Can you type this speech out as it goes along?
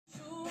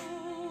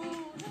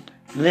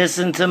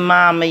Listen to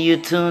Mama, you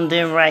tuned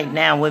in right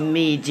now with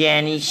me,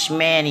 Janny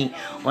Schmanny,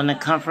 on the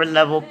Comfort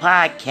Level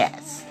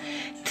Podcast.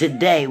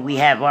 Today we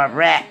have our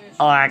rap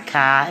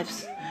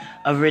archives,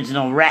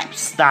 original rap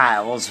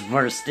styles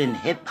versed in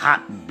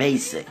hip-hop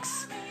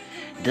basics,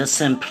 the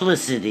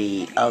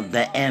simplicity of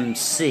the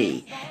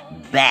MC,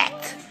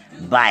 backed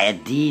by a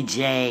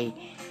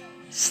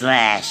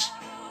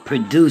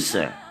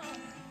DJ/producer.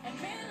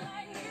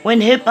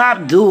 When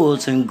hip-hop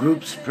duos and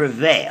groups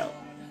prevail,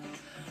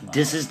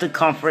 this is the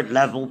Comfort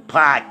Level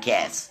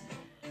Podcast.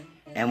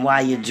 And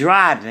while you're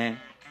driving,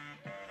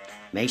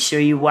 make sure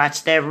you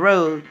watch that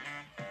road,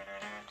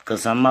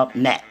 because I'm up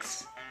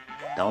next.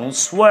 Don't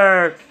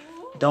swerve.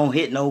 Don't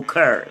hit no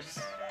curves.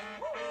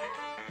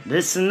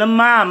 Listen to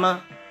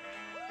Mama.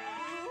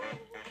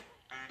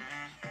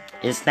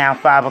 It's now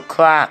 5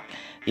 o'clock.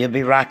 You'll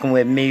be rocking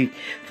with me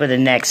for the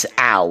next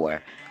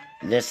hour,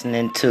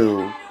 listening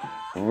to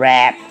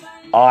Rap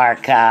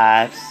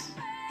Archives.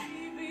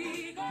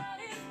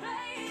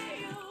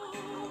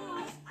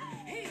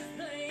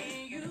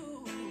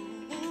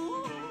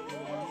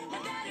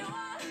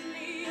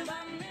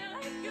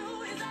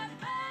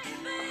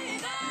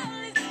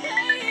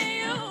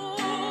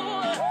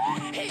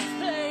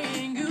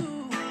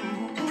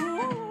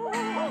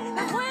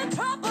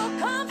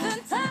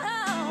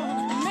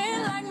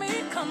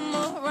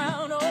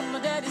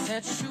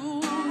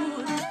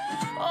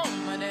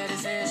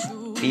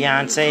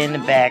 Beyonce in the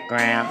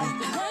background.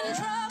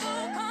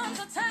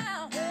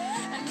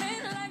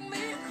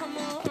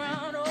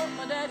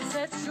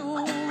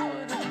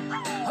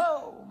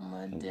 Oh,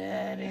 my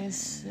daddy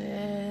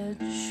said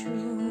shoot.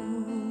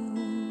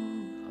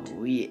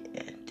 Oh yeah,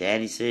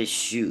 daddy said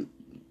shoot.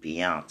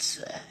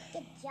 Beyonce.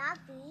 Good job,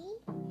 B.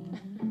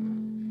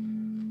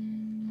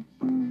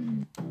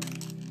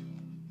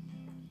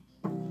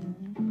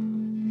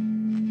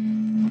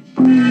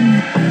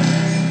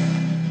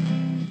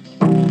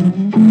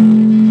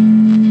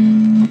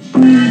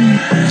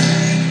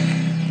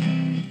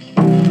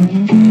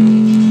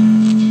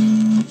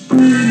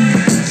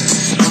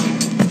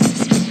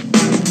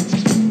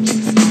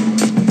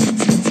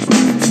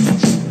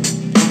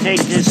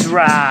 Take this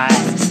ride.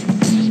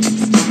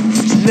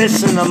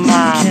 Listen to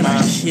Mama. Can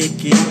I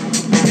kick it?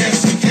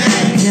 Yes, you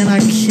can. Can I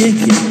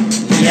kick it?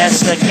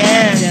 Yes, I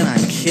can. Can I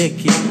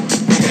kick it?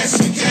 Yes,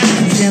 you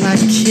can. Can I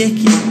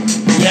kick it?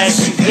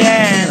 Yes, you Can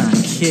can. I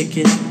kick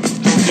it?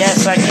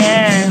 Yes, I Can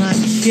can. I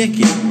kick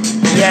it?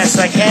 Yes,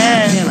 I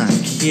can. Can I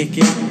kick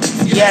it?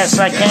 Yes,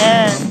 I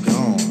can. I'm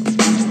gone.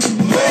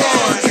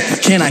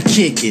 Can I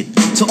kick it?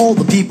 To all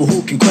the people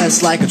who can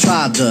quest like a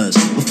tribe does.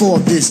 Before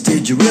this,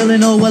 did you really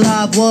know what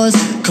live was?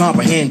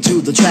 Comprehend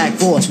to the track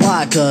force,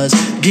 why? Cause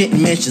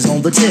getting mentions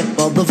on the tip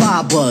of the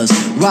vibe buzz.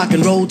 Rock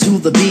and roll to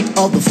the beat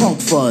of the funk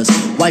fuzz.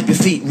 Wipe your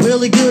feet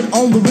really good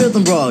on the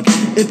rhythm rug.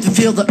 If you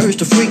feel the urge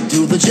to freak,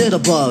 do the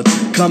jitterbug.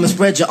 Come and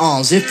spread your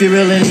arms if you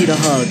really need a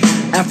hug.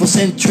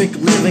 Afrocentric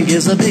living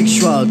is a big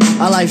shrug.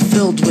 A life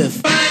filled with,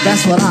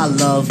 that's what I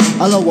love.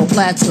 A lower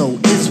plateau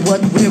is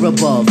what we're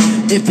above.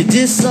 If you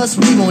diss us,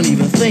 we won't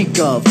even think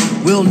of.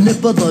 We'll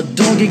nipper the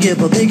dog and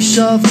give a big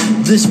shove.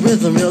 This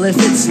rhythm really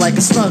fits like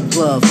a snug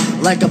glove.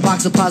 Like a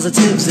box of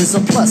positives, it's a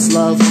plus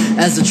love.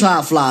 As the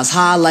trial flies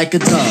high like a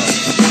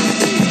dove.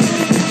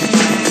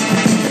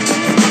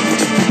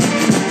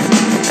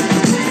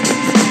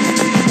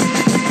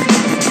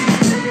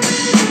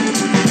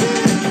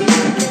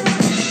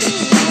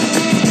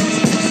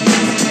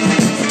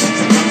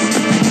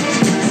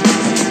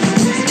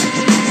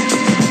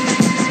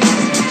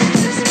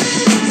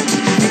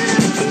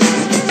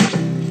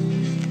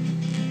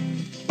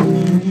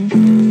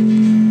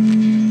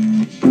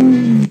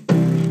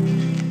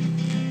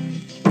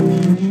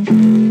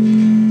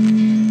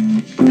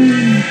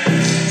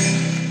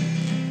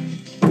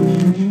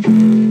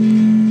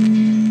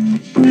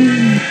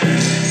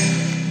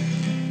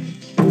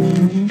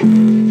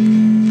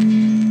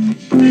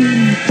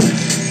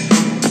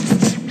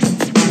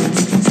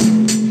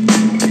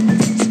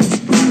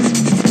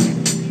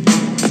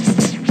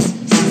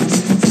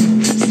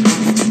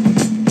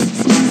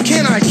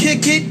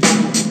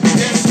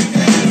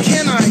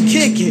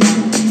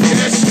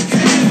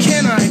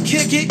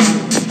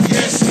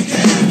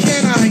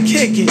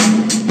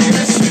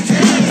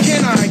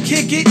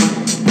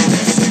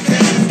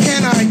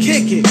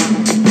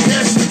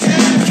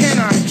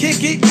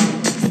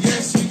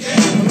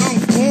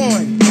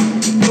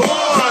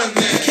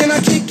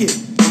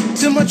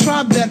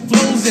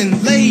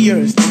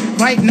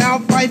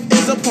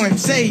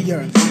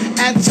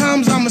 At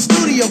times I'm a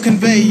studio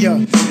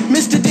conveyor.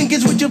 Mr.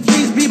 Dinkins, would you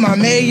please be my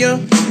mayor?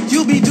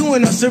 You'll be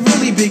doing us a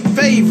really big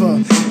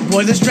favor.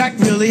 Boy, this track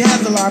really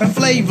has a lot of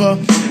flavor.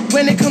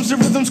 When it comes to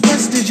rhythms,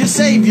 Quest is your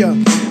savior.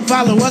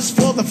 Follow us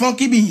for the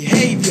funky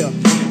behavior.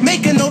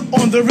 Make a note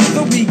on the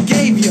rhythm we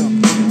gave you.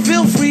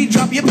 Feel free,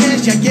 drop your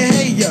pants, check your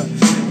hair.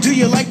 Do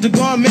you like the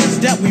garments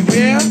that we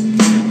wear?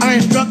 I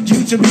instruct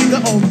you to be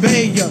the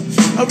obeyer.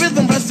 A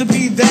rhythm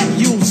recipe that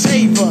you'll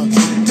savor.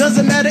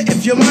 Doesn't matter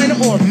if you're minor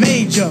or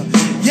major.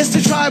 Yes,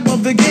 the tribe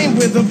of the game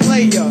with a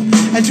player.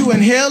 As you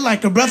inhale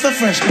like a breath of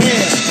fresh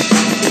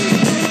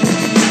air.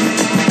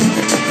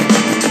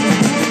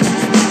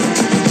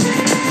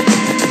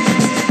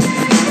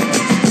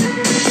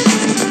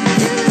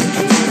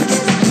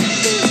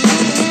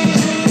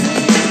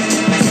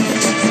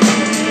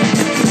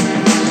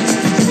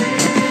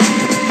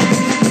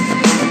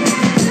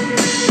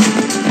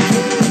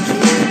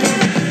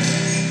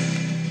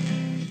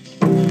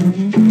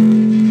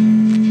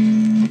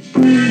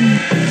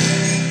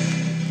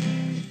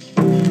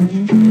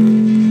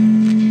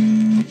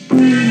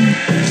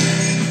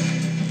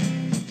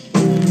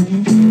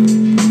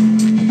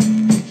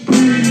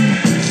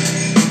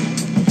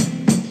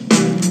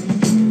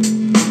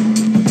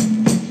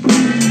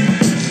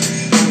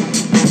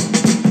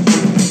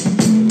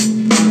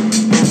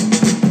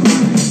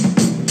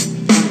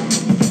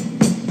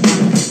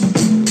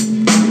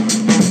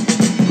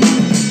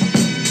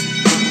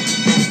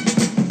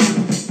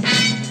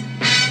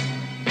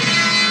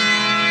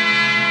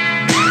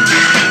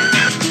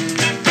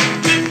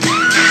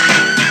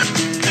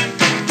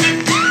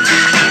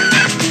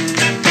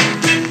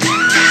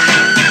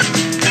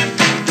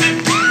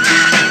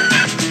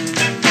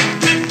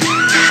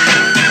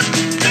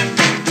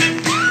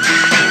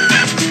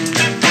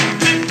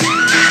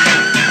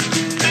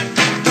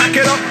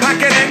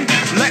 take it in,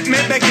 let me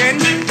begin.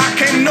 I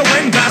came to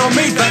win, battle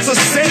me, that's a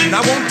sin.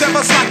 I won't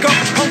ever slack up,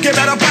 punk, you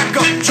better back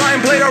up. Try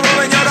and play the role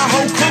and you're the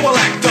whole crew will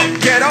act up.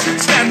 Get up,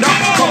 stand up,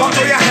 come on,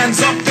 throw your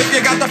hands up if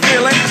you got the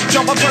feeling.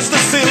 Jump up, touch the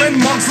ceiling,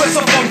 monks, let's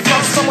a funk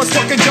flow. Someone's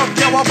talking junk,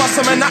 yo, I'll bust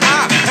them in the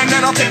eye, and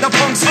then I'll take the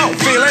punks out.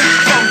 Feeling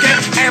funky,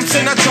 amps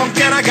in the trunk,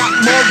 and I got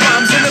more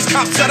rhymes than this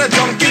cops at a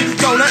Dunkin'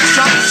 Donut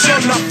shop. Sure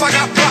enough, I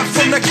got props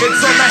from the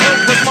kids on the hill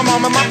with my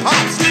mom and my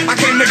pops. I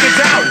came to get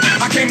down,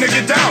 I came to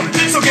get down.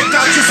 So get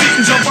out your seat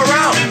and jump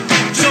around,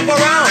 jump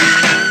around,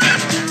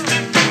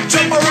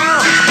 jump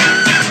around,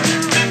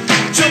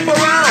 jump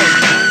around,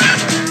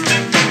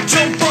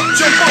 jump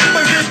up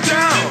and get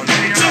down.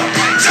 Jump,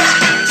 jump,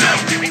 jump,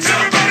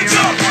 everybody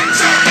jump,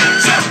 jump,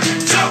 jump,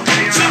 jump,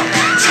 jump,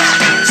 jump,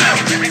 jump,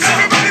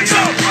 everybody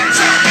jump,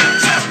 jump,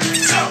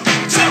 jump,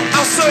 jump.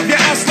 I'll serve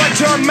your ass like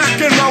John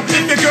McEnroe.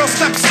 If your girl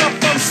steps up,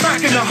 I'm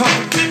smacking the hoe.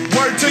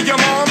 Word to your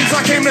moms,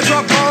 I came to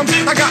drop bombs.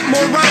 I got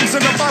more rhymes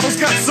than the Bible's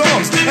got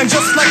songs. And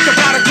just like the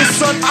prodigal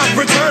son, I've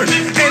returned.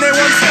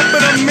 Anyone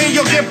stepping on me,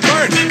 you'll get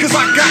burned. Cause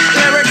I got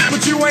lyrics,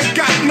 but you ain't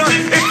got none.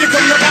 If you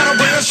come to battle,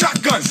 bring a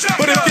shotgun.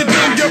 But if you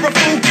do, you're a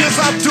fool, cause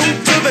I'll do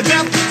to the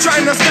death.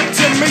 Trying to step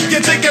to me, you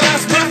take your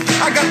last breath.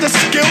 I got the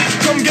skill,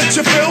 come get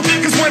your fill.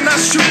 Cause when I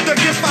shoot the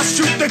gift, I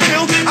shoot the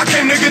kill. I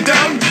came to get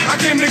down, I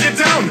came to get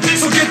down.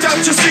 So get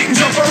out your seat and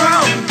jump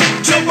around.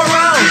 Jump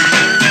around.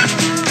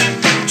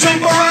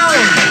 Jump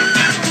around.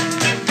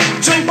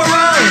 Jump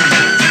around.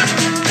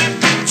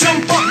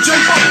 Jump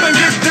up and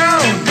get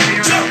down.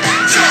 Jump,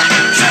 jump,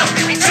 jump.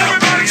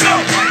 Everybody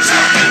jump. Jump,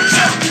 jump,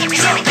 jump,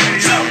 jump,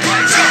 jump,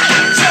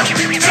 jump.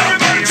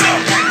 Everybody jump.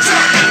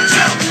 Jump,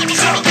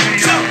 jump,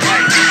 jump,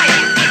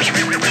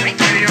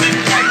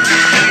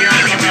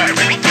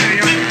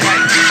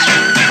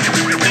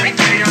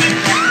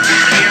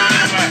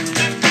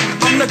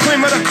 I'm the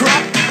cream of the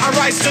crop. I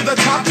rise to the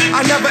top.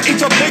 I never eat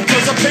a pig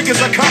cause a pig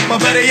is a cop. Or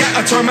better yet,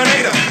 a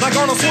Terminator, like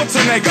Arnold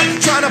Schwarzenegger.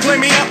 Trying to play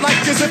me up like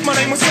as if my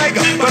name was Sega.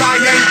 But I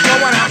ain't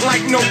going out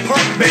like no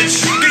perk,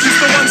 bitch. Get used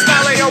to one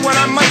style AO when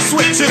I might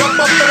switch it up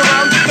and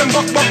around. Then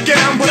buck, get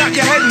down, put out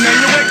your head and then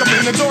you wake up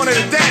in the dawn of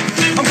the dead.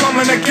 I'm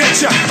coming to get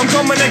ya, I'm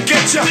coming to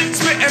get ya.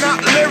 Spitting out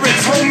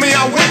lyrics, homie,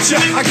 I with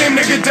ya. I came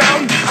to get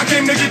down, I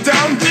came to get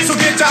down. So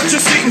get out your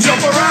seat and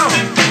jump around.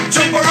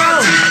 Jump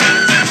around.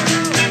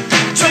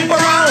 Jump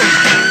around.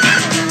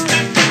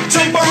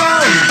 Jump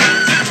around.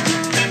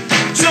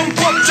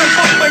 Jump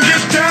up and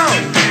get down.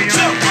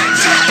 Jump,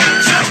 jump,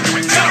 jump.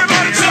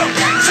 Everybody jump.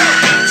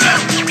 Jump, jump,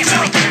 jump,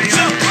 jump,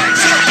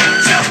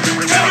 jump.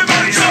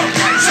 Everybody jump.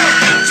 Jump,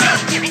 jump,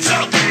 jump, jump,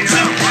 jump.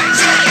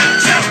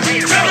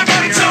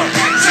 Everybody jump.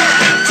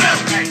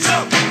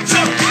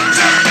 Jump,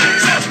 jump,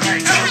 jump, jump,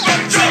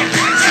 jump.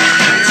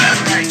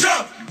 Everybody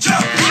jump.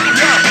 Jump, jump,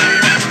 jump.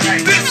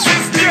 This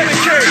is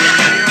dedicated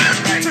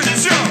to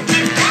Joe,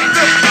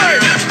 the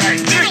third,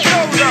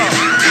 Dakota.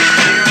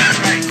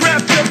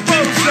 Grab your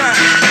bows out.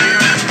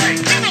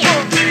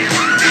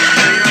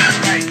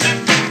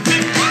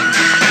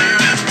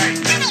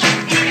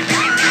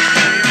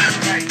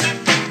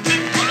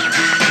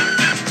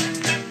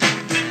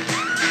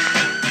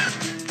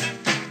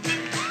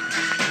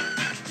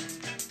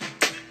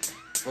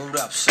 Word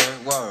up, sir.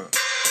 Word.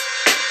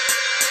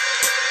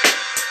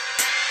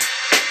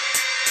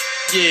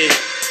 Yeah.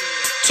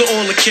 To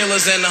all the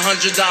killers and the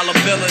 $100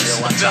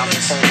 billers.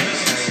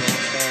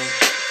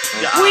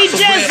 We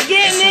just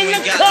getting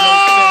in the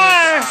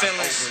car. I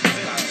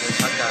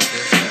got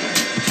this.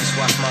 Just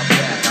watch my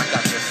back. I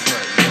got your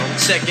front.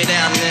 Check it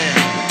out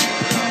now.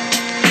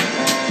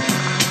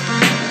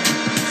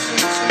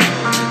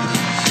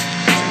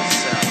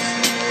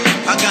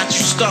 I got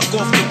you stuck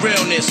off the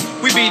realness.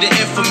 We be the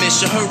infamous,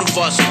 you heard of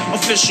us.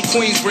 Official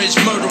Queensbridge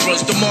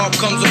murderers. The mob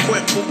comes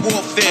equipped for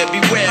warfare.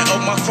 Beware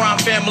of my crime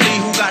family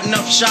who got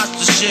enough shots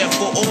to share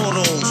for all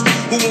those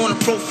who wanna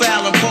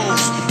profile and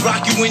pose.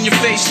 Rock you in your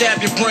face,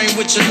 stab your brain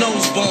with your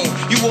nose bone.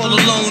 You all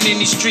alone in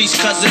these streets,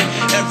 cousin.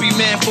 Every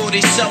man for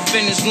theyself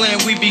in his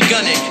land, we be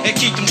gunning. And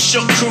keep them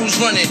shook crews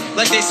running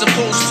like they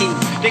supposed to.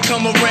 They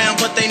come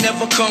around, but they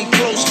never come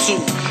close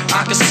to.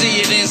 I can see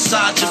it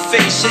inside your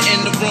face, you're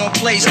in the wrong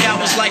place.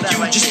 Cowards like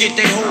you just get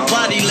their whole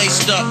body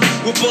laced up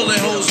with bullet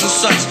holes and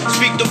such.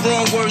 Speak the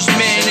wrong words,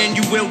 man, and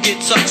you will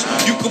get touched.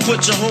 You can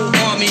put your whole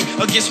army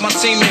against my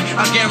team, and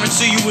I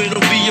guarantee you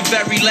it'll be your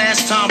very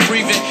last time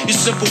breathing. Your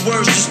simple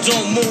words just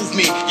don't move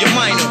me. You're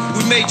minor,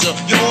 we major.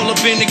 You're all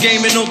up in the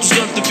game and don't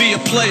deserve to be a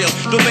player.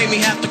 Don't make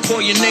me have to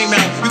call your name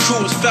out. Your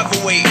crew is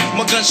featherweight.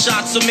 My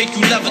gunshots will make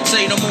you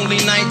levitate. I'm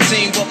only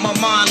 19, but my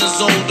mind is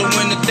older.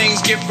 When the things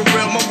get for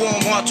real, my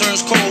warm heart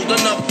turns cold.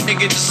 Another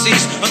nigga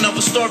deceased, another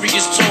story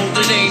is told.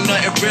 It ain't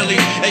nothing really.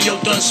 And yo,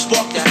 done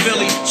sparked the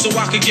Philly, so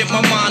I could get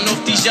my mind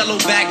off these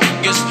yellow back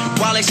niggas.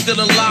 While they still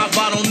alive,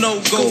 I don't know,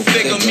 go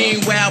figure.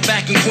 Meanwhile,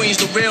 back in Queens,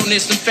 the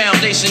realness and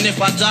foundation.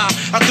 If I die,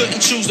 I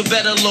couldn't choose a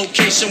better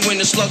location when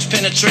the slugs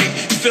penetrate.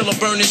 You feel a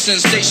burning sensation.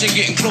 sensation,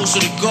 getting closer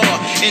to God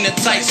in a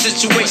tight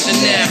situation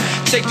now.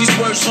 Take these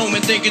words home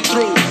and think it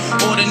through,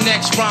 or the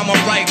next rhyme I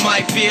write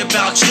might be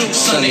about you.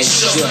 Son, they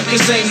shook,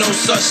 cause ain't no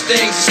such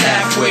thing as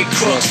halfway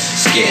crooks.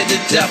 Scared to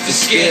death and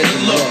scared to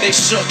look, they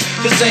shook,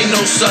 cause ain't no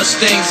such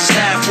thing as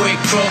halfway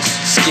crooks.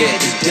 Scared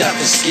to death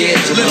and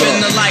scared to look. Living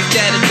the life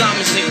that is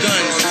diamonds and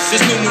guns.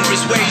 There's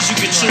numerous ways you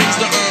can choose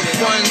to earn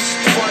funds.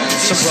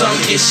 Some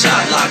get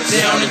shot, locked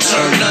down, and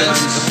turn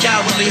nuns.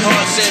 Cowardly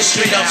hearts and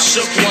straight up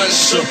shook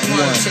ones.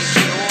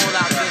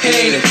 He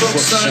ain't a crook,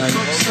 son.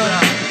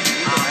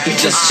 He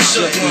just a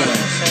shook one.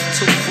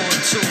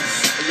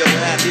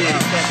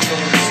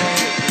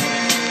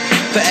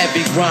 For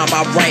every rhyme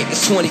I write,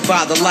 it's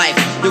 25 to life.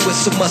 There was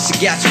so much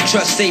gas and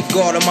trust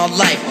safeguard in my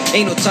life.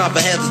 Ain't no time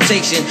for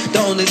hesitation,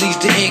 that only leads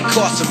to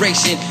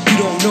incarceration. You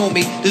don't know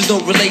me, there's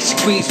no relation.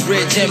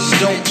 Queensbridge MC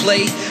don't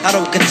play. I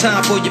don't got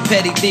time for your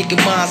petty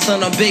thinking, mind,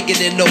 son, I'm bigger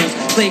than those.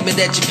 Claiming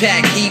that you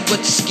pack heat, but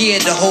you're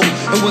scared to hold.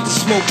 And when the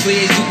smoke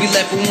clears, you be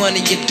left with one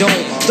and you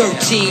don't.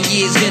 13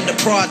 years in the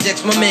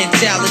projects, my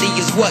mentality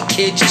is what,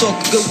 kid? You talk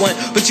a good one,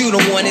 but you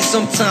don't want it.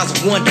 Sometimes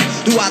I wonder,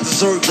 do I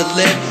deserve to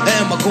live? Or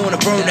am I gonna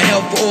burn to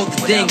hell for all the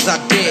things I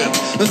did?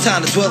 No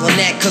time to dwell on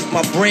that, cause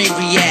my brain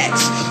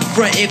reacts.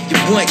 Front if you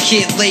want,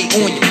 kid, lay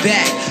on your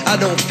back. I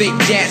don't fake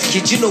jazz,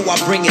 kid, you know I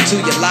bring it to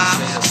your life.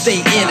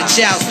 Stay in a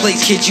child's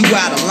place, kid, you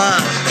out of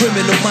line.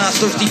 Criminal minds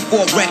thirsty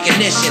for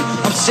recognition.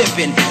 I'm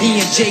sipping,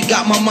 E&J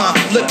got my mind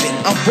flipping.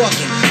 I'm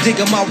bucking,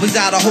 digging my ways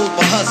out of hope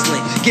for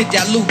hustling. Get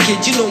that loot,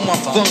 kid, you know my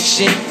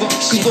function.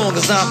 As long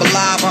as I'm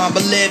alive, I'm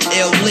live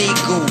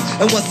illegal.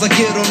 And once I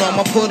get on them,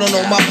 I put on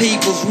all my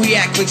peoples.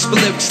 React quick,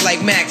 split lyrics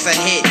like Max, I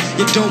hit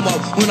your domo.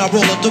 When I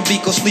roll up the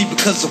beat, go sleep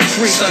because I'm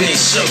free. Son, they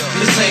shook,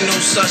 this ain't no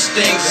such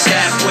thing as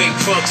halfway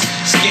crooks.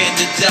 Scared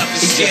to death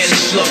and scared to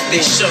look,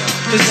 they shook.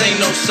 This ain't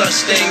no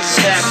such thing as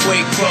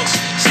halfway crooks.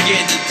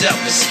 Scared to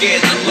death and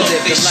scared to look,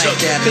 they shook.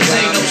 This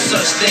ain't no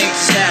such thing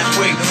as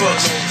halfway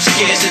crooks.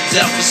 Scared to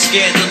death and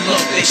scared to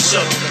look, they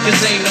shook. This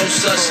ain't no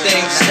such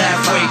thing as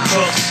halfway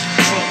crooks.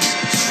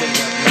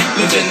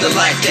 Living the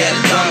life that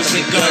is diamonds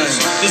and guns.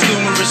 There's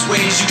numerous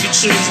ways you can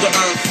choose to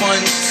earn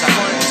funds.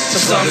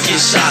 Some get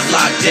shot,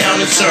 locked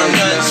down, and turn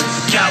nuns.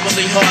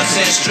 Cowardly hearts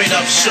and straight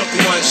up shook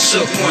ones,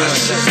 shook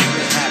ones.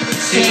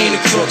 He ain't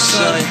a crook,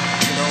 son.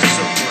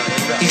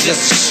 He's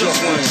just a shook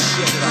one.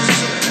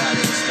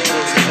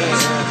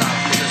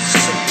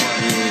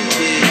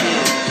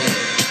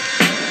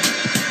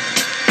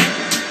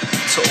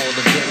 To all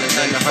the villains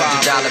and the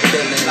 $100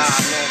 billings.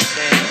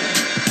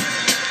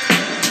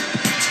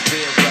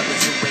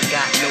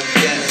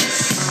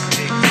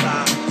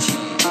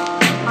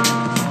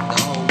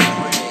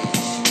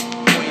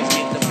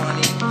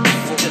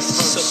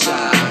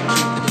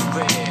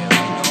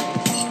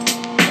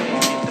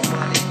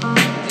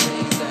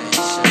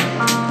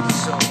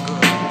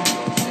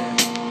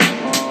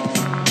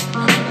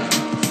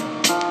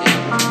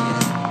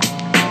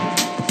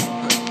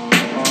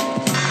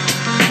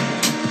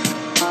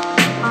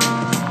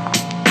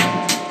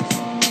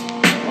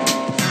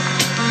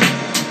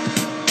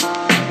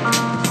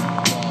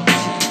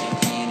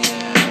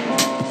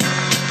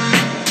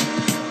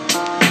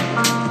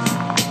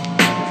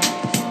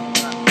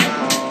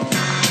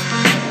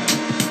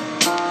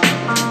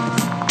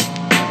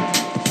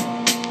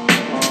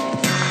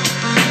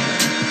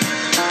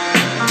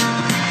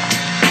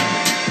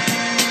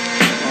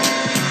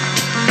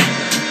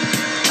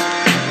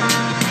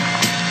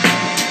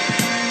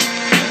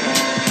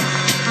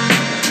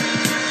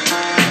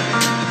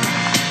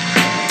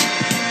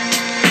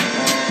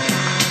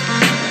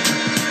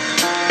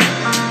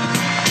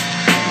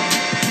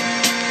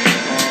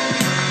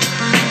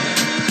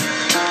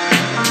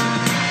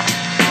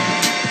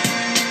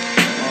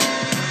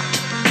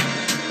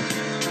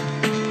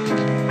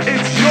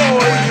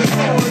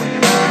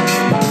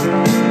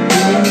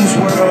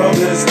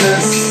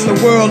 The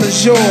world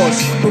is yours.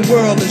 The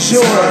world is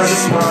yours.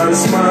 It's mine,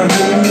 it's mine.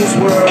 Whose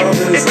world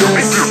is this?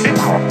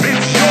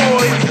 It's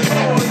yours.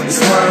 It's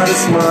mine,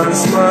 it's mine,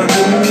 it's mine.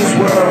 Whose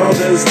world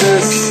is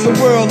this? The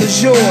world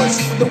is yours.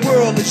 The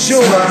world is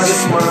yours.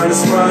 It's mine,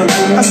 it's mine, it's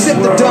mine. I sip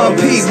the Don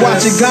P,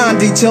 watching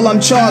Gandhi till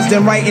I'm charged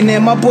and writing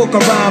in my book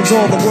of rhymes.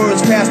 All the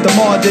words past the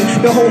margin.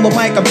 The whole of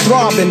mic I'm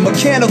throbbing.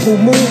 Mechanical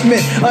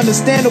movement,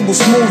 understandable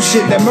smooth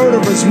shit that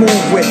murderers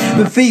move with.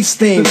 The thief's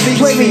theme.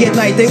 Play me at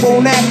night, they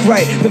won't act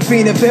right. The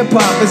fiend of hip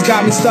hop has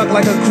got me stuck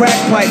like a crack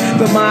pipe.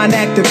 The mind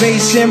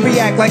activation,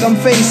 react like I'm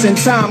facing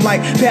time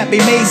like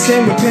Pappy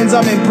Mason. With pins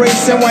I'm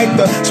embracing, wipe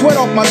the sweat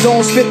off my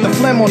dome, spit the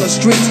phlegm on the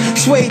streets.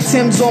 Suede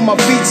Timbs on my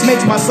beats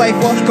makes my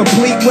cipher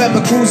complete.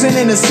 Weather cruising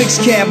in a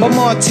 6 cab, a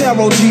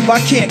Montero Jeep, I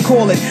can't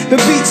call it. The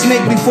beats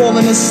make me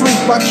falling asleep,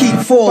 I keep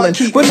falling,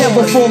 but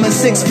never falling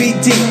 6 feet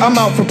deep. I'm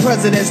out for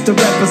presidents to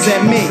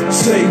represent me.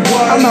 Say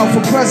what? I'm out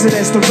for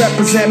presidents to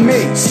represent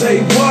me.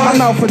 Say what?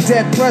 I'm out for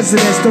dead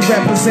presidents to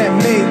represent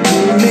me.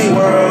 Whose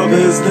world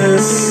is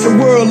this? The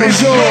world is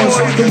yours.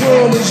 The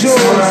world is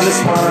yours. It's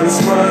mine,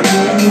 it's mine, it's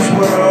mine. Whose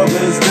world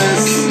is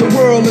this? The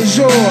world is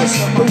yours.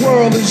 The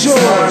world is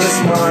yours.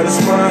 It's mine, it's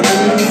mine, it's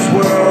mine. Whose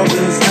world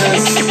is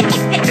this?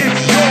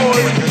 It's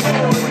yours.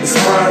 It's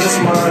mine, it's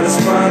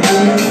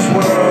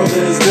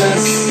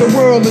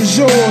world is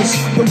yours.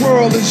 The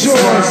world is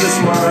yours.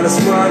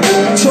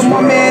 To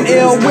my man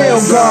Ill Will,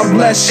 God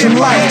bless your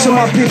life. To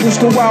my peoples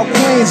throughout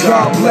Queens,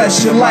 God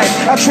bless your life.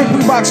 I trick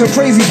we box with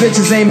crazy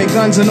bitches, aiming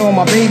guns and all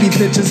my baby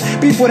pictures.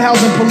 Beef with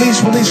housing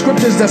police, release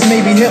scriptures that's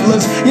maybe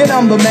Hitler's. Yet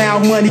I'm the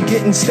mal money,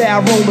 getting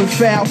style, rolling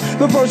foul.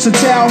 The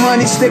versatile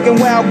honey, sticking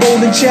wild,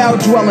 golden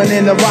child, dwelling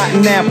in the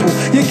rotten apple.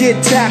 You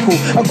get tackled,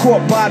 I'm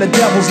caught by the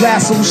devil's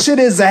lasso. Shit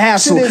is a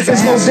hassle.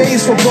 There's no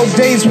days for broke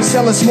days. We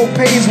selling smoke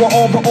pays while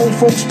all the old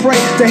folks pray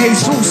to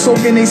Jesus,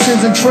 soaking their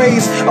sins in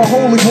trays. A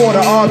holy water,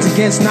 odds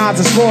against nods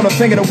and slaughter.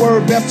 Thinking the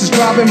word best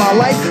describing my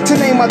life. To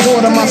name my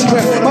daughter my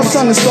strength. My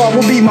son and star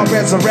will be my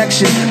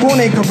resurrection. Born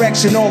in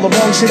correction, all the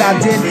wrong shit I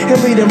did,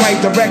 he'll lead in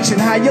right direction.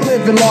 How you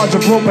living larger,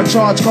 broker,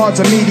 charge cards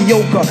are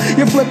mediocre.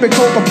 You flipping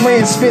coca,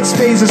 playing spit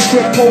spades and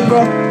strip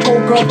poker.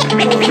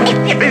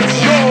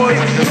 It's yours.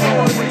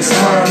 It's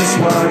mine, it's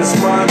mine, it's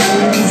mine.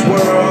 Whose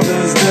world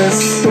is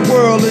this? The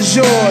world is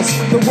yours.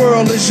 The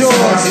world is yours.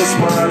 It's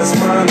mine, it's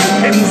mine.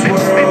 Whose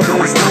world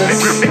is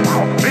this?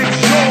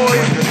 It's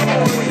yours.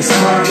 It's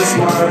mine, it's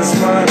mine, it's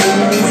mine.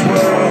 Whose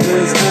world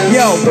is this?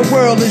 Yo, the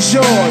world is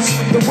yours.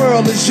 The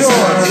world is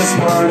yours. It's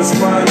mine, it's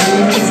mine.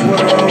 Whose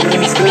world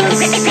is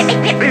this?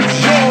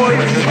 It's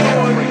yours. It's yours.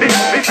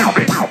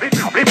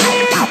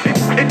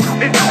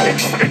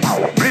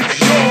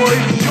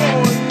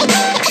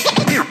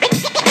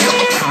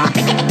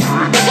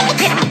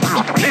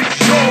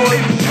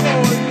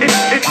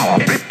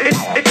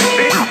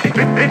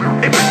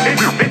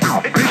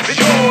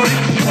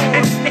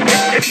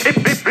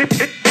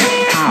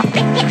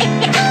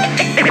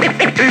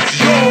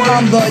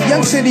 I'm the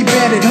young city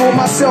bandit, hold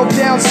myself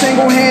down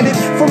single-handed.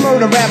 For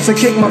murder raps, I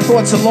kick my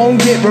thoughts alone,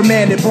 get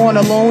remanded. Born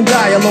alone,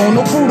 die alone,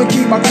 no crew to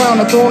keep my crown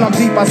a throne. I'm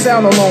deep, I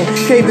sound alone,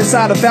 cave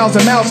inside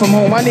 1,000 miles from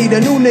home. I need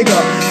a new nigga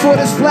for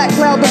this black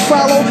cloud to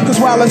follow. Cause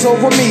while it's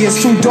over me,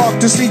 it's too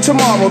dark to see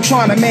tomorrow.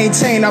 Trying to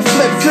maintain, I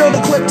flip, fill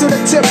the clip to the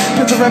tip.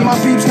 Picturing my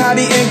peeps, now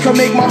the income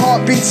make my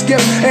heartbeat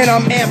skip. And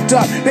I'm amped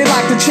up, they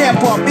like to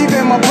champ up.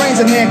 Even my brains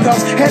in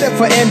handcuffs, headed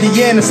for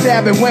Indiana,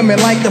 stabbing women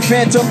like the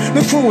Phantom.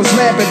 The crew is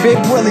laughing, Big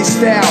Willie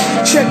style.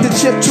 Check the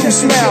chip to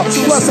smell.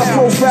 Plus I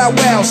profile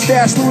well.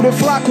 Stash through the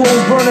flock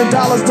clothes, burning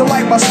dollars.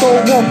 Delight my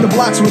store, walk the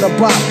blocks with a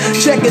bop.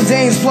 Checking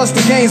Danes plus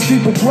the games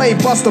people play.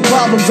 Bust the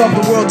problems of the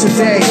world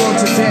today.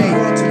 It's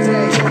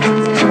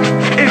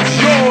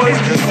yours.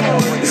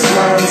 It's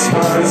mine, it's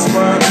mine, it's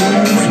mine.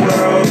 Whose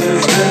world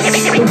is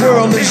this? The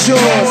world is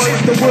yours.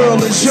 The world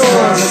is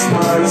yours. It's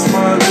mine, it's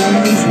mine, it's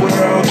mine. Whose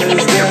world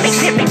is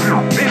this?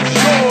 It's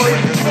yours.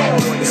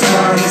 It's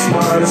mine, it's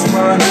mine, it's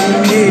mine.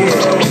 Whose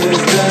world is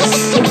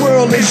this? The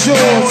world is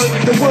yours.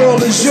 The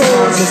world is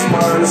yours. It's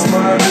mine, it's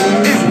mine.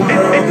 Whose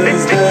world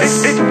is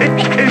this?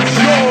 It's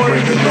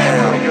yours.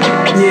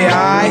 Yeah,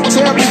 alright. To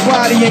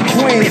everybody in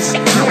Queens,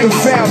 the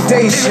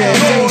foundation.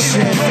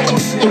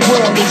 The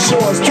world is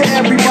yours. To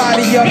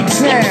everybody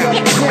uptown,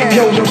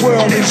 yo, the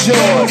world is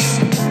yours.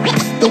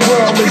 The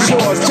world is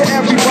yours. To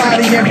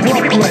everybody in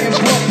Brooklyn,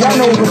 y'all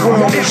know the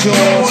world is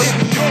yours.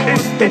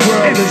 The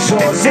world is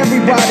yours.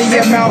 Everybody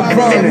in Mount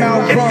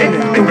Vernon,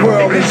 the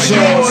world is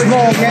yours.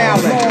 Long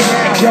Island,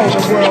 yo,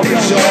 the world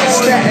is yours.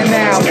 Staten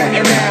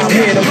Island,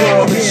 yeah, the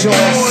world is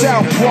yours.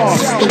 South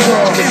Bronx, the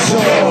world is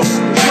yours.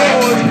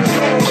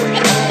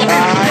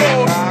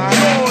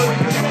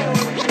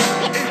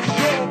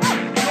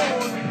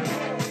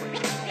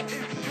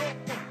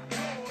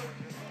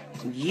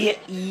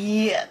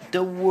 Yeah,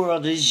 the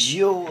world is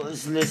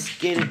yours. Let's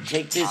get it.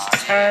 Take this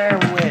turn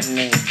with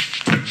me.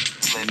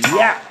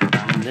 Yeah,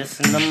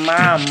 listen to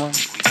mama.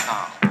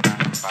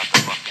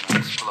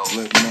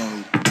 Flip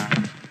mode.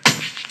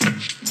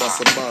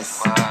 Bust a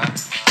bus.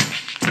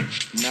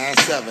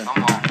 9-7.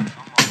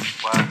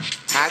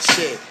 Hot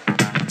shit.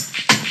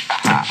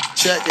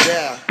 Check it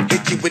out.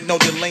 Hit you with no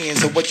delaying,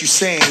 so what you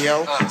saying,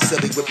 yo?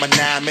 Silly with my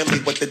 9 milli,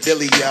 what the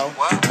dilly, yo?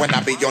 When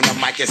I be on the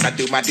mic, yes, I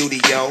do my duty,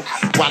 yo.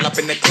 While up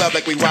in the club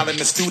like we while in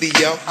the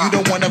studio. You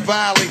don't wanna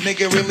violate,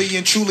 nigga, really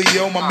and truly,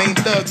 yo. My main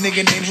thug,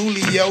 nigga named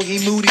Julio, he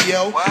moody,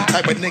 yo.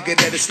 Type of nigga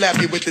that'll slap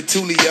you with the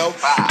tulio.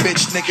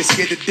 Bitch, nigga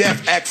scared to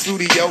death, act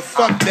fruity, yo.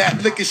 Fuck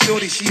that, look at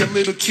shorty, she a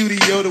little cutie,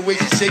 yo. The way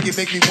she shake it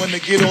make me wanna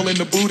get all in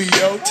the booty,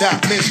 yo.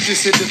 Top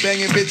mistress in the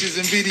banging bitches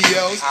and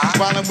videos.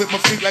 Smiling with my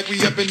freak like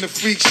we up in the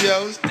freak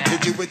shows.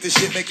 Hit you with the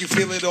shit, make you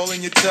feel it all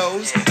in your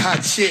toes.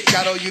 Hot shit,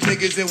 got all you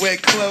niggas in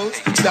wet clothes.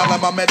 Style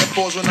like my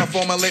metaphors when I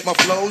formulate my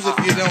flows. If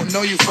you don't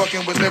know, you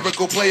fucking with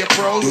lyrical player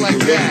pros like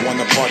that. Do you really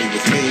wanna party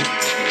with me?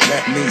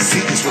 Let me see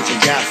just what you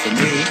got for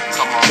me.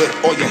 Put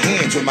all your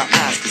hands where my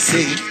eyes can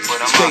see.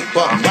 Straight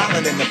buck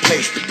wildin' in the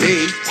place to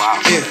be.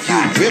 If you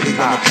really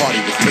wanna party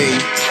with me,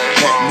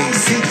 let me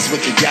see just what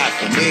you got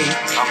for me.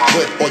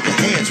 Put all your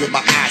hands where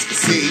my eyes can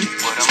see.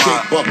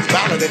 Straight buck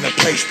wildin' in the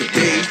place to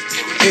be.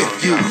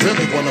 If you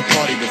really wanna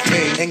party with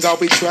me, ain't God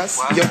we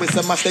trust. Yo, it's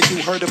a must that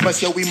you heard of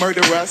us, yo, we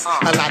murder us.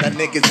 A lot of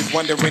niggas is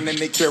wondering and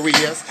they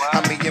curious.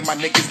 How me and my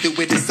niggas do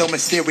it is so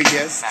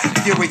mysterious.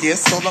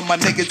 Furious, all of my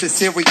niggas is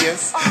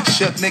serious.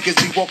 Shook niggas niggas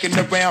be walking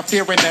around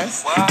fearing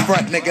us.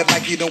 Front nigga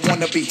like you don't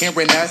wanna be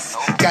hearing us.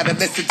 Gotta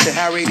listen to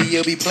how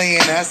radio be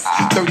playing us.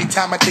 30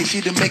 times a day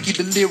shit to make you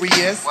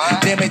delirious.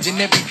 Damaging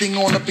everything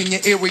all up in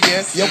your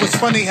areas. Yo, it's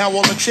funny how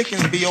all the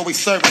chickens be always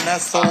serving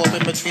us. So up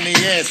in between the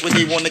ass when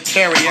they wanna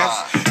carry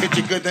us. Hit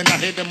you good, then I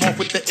hit them off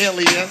with the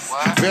alias.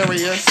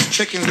 Various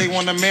chickens, they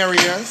wanna marry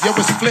us. Yo,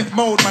 it's flip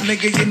mode, my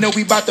nigga, you know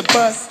we bout to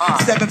bust.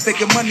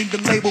 7-figure money, the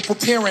label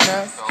preparing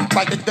us.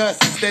 Like the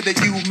dust instead of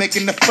you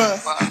making the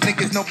fuss.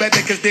 Niggas know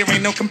better cause there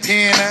ain't no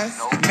comparing us.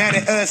 Mad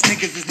at us,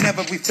 niggas is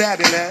never we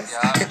fabulous.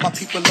 Hit my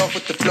people off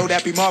with the flow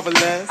that be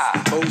marvelous.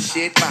 Oh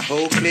shit, my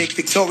whole clique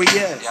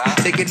victorious.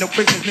 Taking no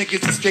prisoners,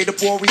 niggas is straight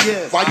up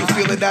warriors. Why you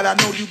feeling that? I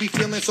know you be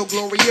feeling so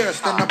glorious.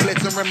 Then I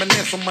blitz and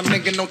reminisce on my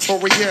nigga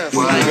notorious.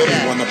 Well, you really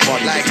wanna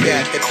party like with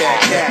that, me?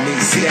 that, Let me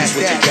see just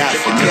what you got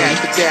for me.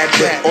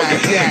 Put all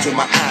your hands with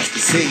my eyes to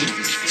see.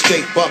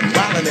 Straight buck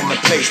wildin' in the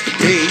place to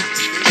be.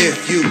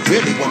 If you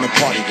really wanna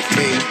party with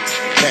me,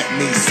 let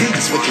me see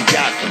just what you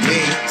got for me.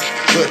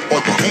 Put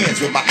all your hands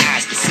with my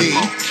eyes to see.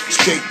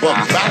 Straight buck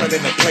wildin'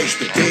 in the place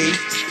to be.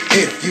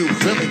 If you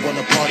really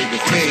wanna party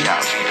with me.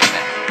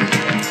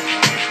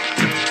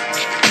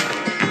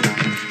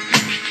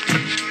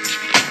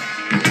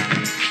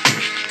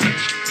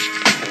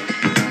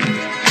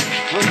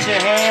 Put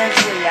your hands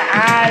where your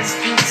eyes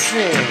can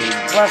see.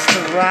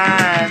 Busta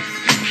Rhymes.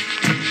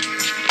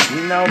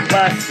 You know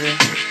Busta.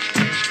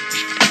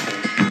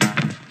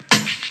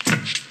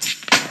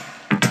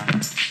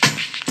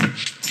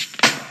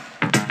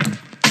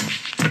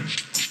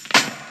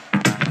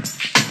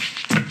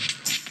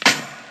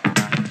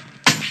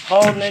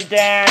 Holding it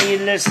down, you're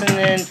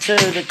listening to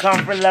the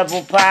Comfort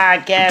Level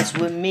Podcast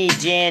with me,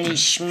 Janny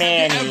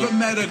Schmanny. Ever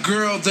met a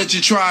girl that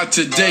you tried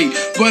to date,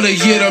 but a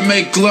year to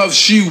make love,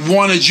 she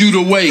wanted you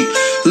to wait?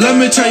 Let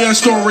me tell you a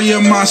story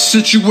of my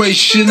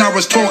situation. I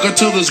was talking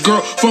to this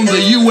girl from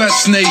the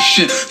U.S.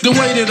 nation. The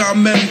way that I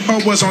met her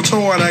was on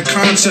tour at a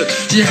concert.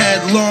 She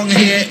had long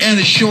hair and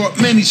a short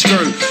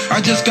miniskirt. I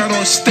just got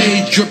on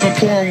stage dripping,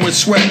 pouring with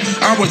sweat.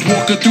 I was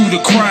walking through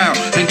the crowd,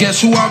 and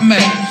guess who I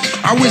met?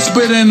 I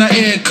whispered in her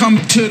ear, come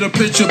to the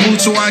picture booth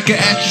so I can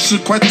ask you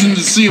some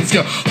questions to see if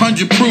you're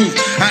 100 proof.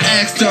 I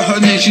asked her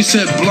name, she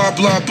said blah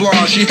blah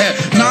blah. She had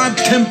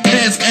 9-10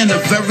 pants and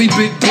a very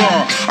big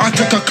bra. I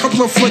took a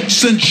couple of flicks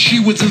and she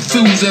was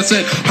enthused. I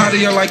said, how do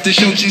you like the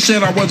show? She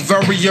said I was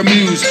very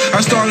amused.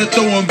 I started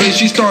throwing bass,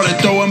 she started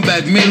throwing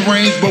back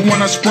mid-range, but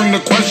when I sprung the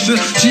question,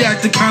 she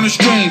acted kind of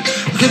strange.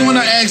 Because when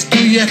I asked,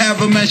 do you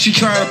have a man, she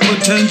tried to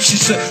pretend. She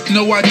said,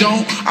 no I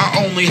don't,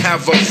 I only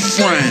have a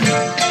friend.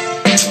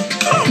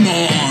 Come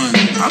on,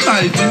 I'm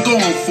not even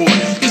going for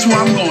it. This is what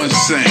I'm going to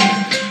sing.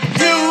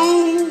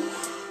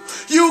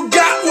 You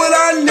got what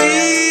I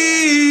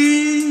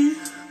need,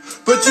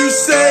 but you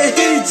say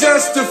he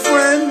just a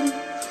friend,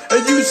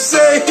 and you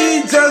say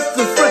he just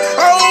a friend.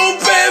 Oh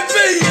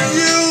baby,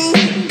 you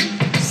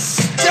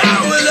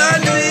got what I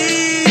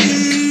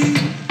need,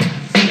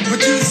 but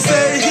you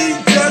say he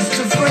just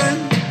a friend,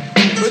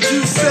 but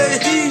you say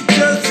he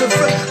just a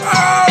friend.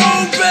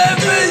 Oh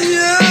baby,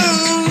 you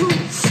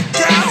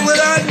got what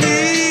I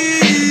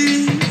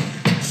need,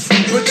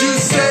 but you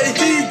say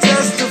he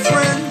just a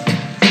friend,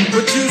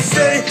 but you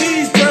say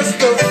he's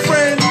just a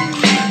friend.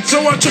 So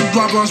I took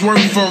blah blah's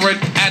word for it.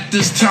 At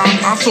this time,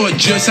 I thought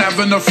just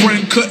having a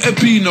friend couldn't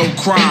be no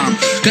crime.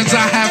 Cause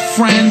I have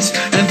friends,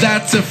 and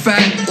that's a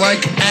fact.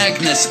 Like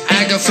Agnes,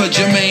 Agatha,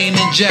 Jermaine,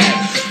 and Jack.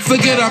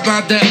 Forget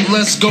about that,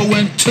 let's go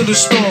into the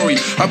story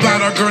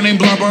about a girl named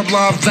blah blah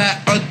blah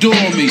that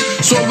adore me.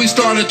 So we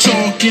started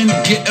talking,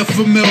 getting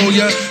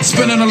familiar,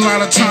 spending a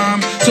lot of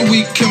time so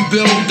we can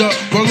build a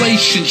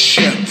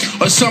relationship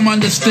or some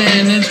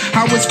understanding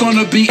how it's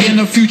gonna be in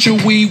the future.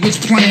 We was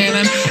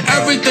planning,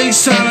 everything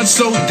sounded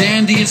so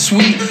dandy and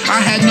sweet.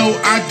 I had no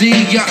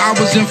idea I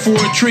was in for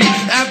a treat.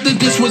 After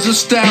this was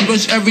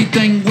established,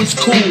 everything was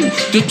cool.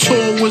 The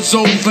tour was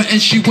over and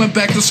she went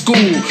back to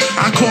school.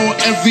 I called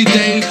every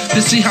day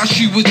to see how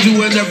she was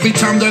doing. Every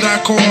time that I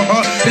called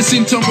her, it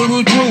seemed something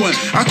was brewing.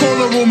 I called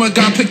her room and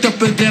got picked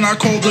up, and then I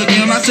called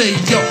again. I said,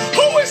 yo,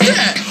 who is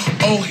that?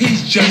 Oh,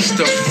 he's just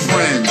a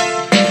friend.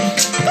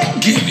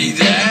 Don't give me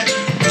that.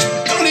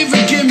 Don't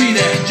even give me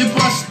that. Just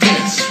bust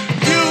this.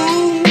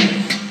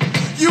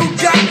 You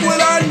got what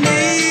I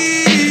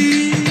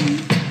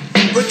need,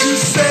 but you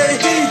say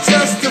he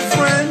just a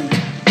friend,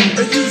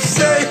 and you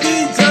say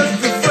he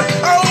just a friend.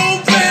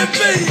 Oh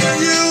baby,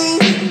 you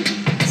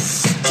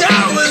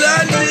got what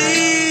I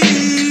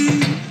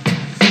need,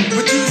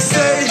 but you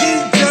say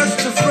he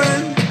just a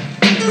friend,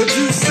 but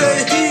you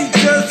say he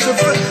just a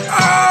friend.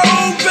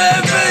 Oh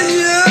baby,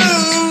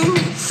 you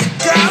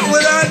got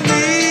what I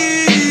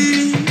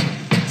need,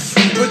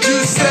 but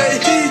you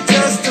say he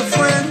just a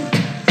friend,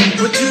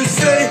 but you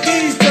say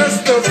he's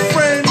just a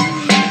friend.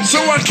 So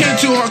I came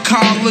to her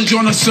college village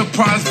on a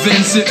surprise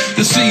visit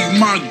to see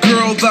my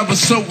girl that was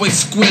so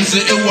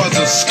exquisite. It was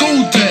a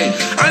school day,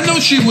 I know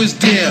she was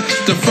there,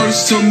 the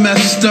first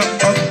semester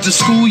of the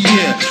school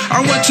year.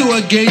 I went to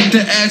a gate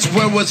to ask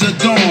where was a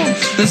dorm.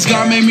 This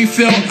guy made me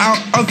fill out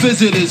a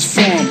visitor's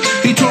form.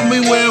 He told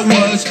me where it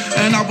was,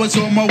 and I was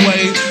on my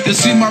way to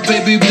see my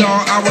baby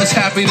doll. I was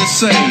happy to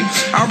say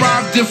I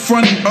arrived in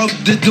front of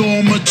the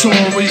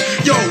dormitory.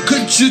 Yo,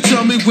 could you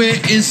tell me where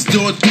is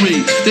door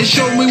 3? They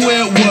showed me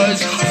where it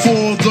was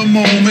for the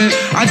moment.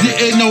 I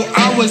didn't know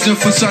I was in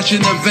for such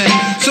an event,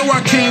 so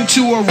I came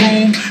to a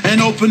room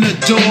and opened the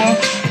door.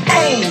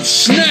 Oh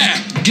snap!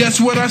 Guess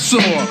what I saw?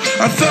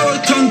 I felt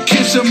a tongue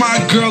kissing my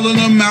girl in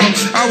the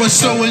mouth. I was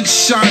so in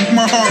shock,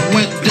 my heart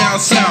went down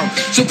south.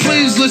 So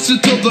please listen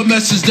to the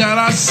message that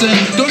I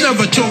sent. Don't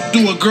ever talk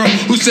to a girl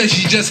who says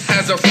she just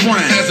has a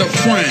friend. Has a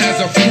friend. Has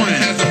a friend.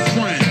 Has a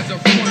friend. Has a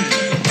friend.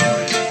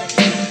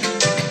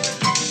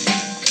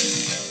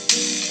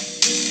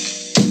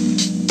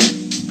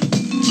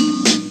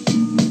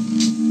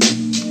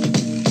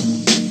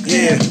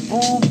 Yeah.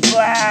 Ooh,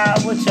 wow.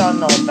 What y'all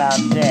know about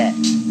that?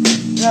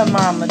 Let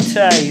mama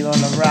tell you on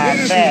the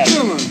ride back.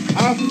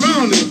 I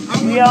found it.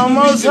 We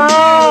almost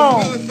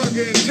home.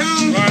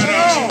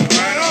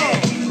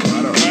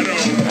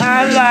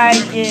 I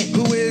like it.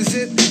 Who is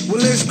it?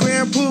 Well, it's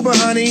Grand Pooba,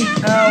 honey.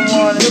 I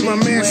wanna with my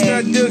man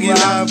Stud Doogie,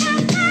 love.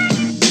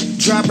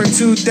 Dropping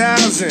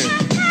 2,000.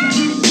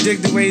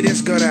 Dig the way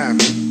this go down.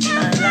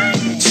 I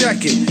like it.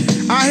 Check it.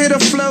 I hit a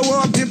flow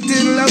all dipped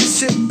in low.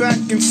 Sit back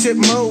and sip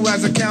mo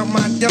as I count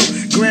my dough.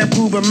 Grand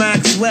Pooba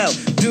Maxwell,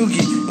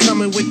 Doogie,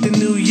 coming with the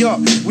New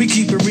York. We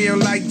keep it real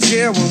like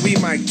jail when we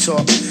might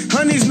talk.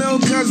 Honeys know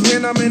cause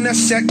when I'm in a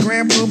set,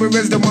 Grand Pooba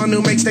is the one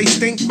who makes they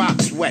stink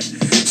box wet.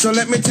 So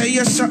let me tell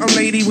you something,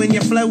 lady, when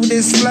your float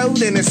is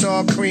floating, it's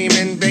all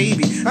creaming,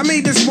 baby. I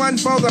made this one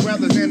for the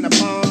brothers in the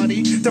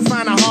party to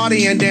find a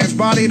hearty and dance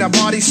body to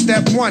body.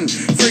 Step 1,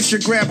 first you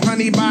grab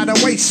honey by the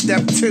waist.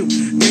 Step 2,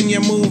 then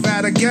you move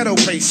at a ghetto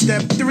pace.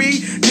 Step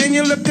 3, then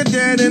you look a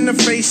dead in the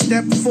face.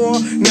 Step 4,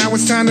 now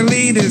it's time to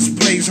leave this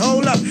place.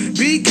 Hold up,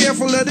 be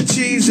careful of the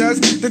cheesers,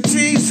 the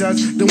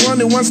teasers, the one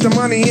who wants the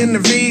money and the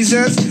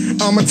visas.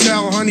 I'ma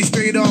tell honey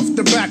straight off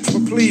the back,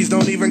 but please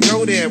don't even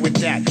go there with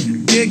that.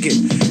 Dig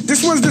it.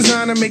 This one's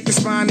designed to make the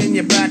spine in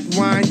your back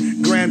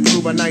whine. Grand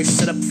Pooba, nice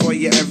setup for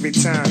you every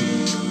time.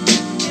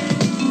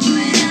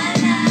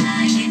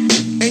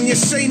 And you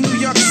say New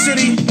York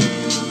City.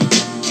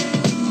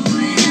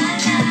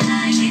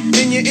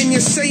 And you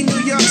say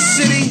New York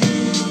City.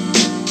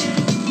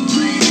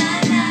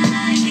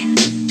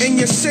 And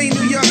you say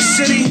New York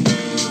City.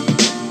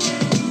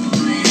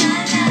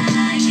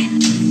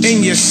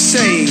 And you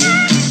say,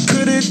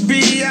 could it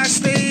be I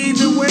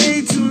stayed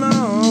away too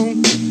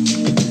long?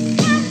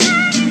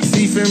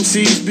 Thief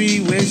MCs be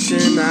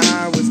wishing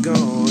I was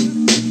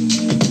gone,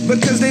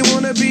 because they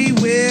wanna be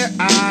where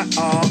I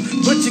are,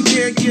 but you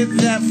can't get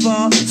that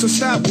far. So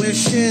stop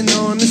wishing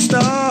on the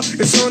star.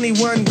 It's only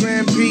one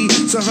Grand Prix,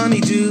 so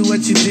honey, do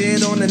what you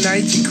did on the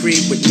night you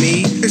creep with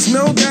me. It's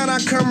no doubt I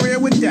come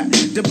real with that,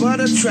 the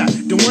butter trap,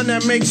 the one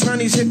that makes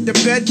honeys hit the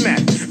bed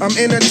mat. I'm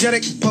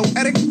energetic,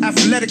 poetic,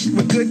 athletic,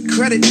 with good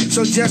credit.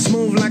 So just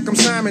move like I'm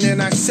Simon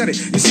and I said it.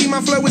 You see, my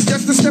flow is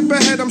just a step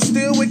ahead. I'm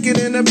still wicked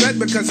in the bed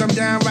because I'm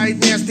downright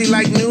nasty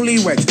like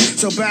newlyweds.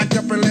 So back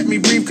up and let me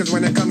breathe, cause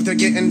when it comes to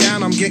getting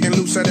down, I'm getting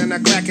looser than a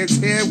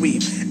crackhead's hair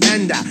weave.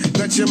 And I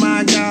bet your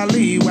mind,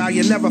 golly, wow,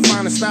 you never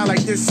find a style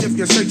like this if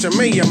you search a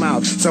million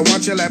miles. So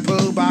won't you let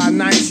Pooba a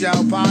nice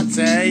y'all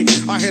party?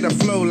 I hit a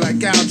flow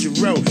like Al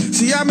Jarreau.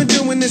 See, I've been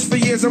doing this for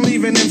years. I'm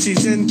leaving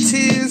MCs in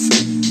tears,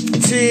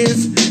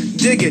 tears.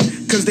 Dig it,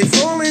 cause they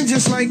falling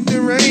just like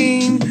the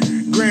rain.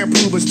 Grand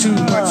Pooba's too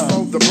much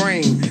for the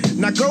brain.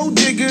 Now gold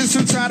diggers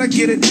who try to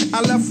get it,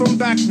 I left them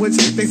backwards.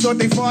 They thought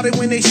they fought it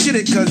when they shit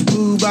it, cause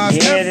Pooba's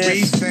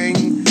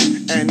everything.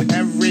 And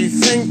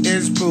everything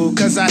is Pooh,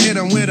 cause I hit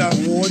them with a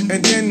 1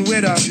 and then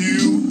with a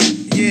 2.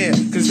 Yeah,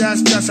 cause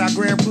that's just how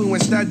Grand Pooh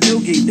and Stud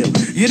Doogie do.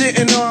 You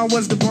didn't know I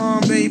was the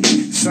bomb,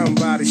 baby?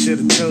 Somebody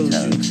should've told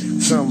you.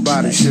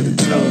 Somebody should've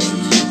told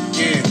you.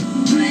 Yeah.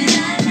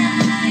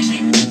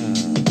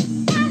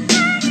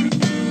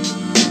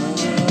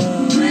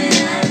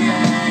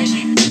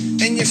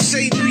 You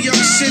say New York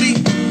City,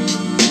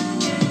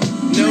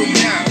 no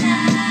doubt.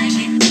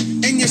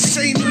 And you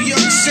say New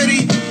York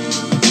City,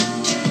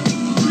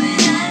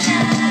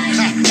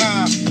 ha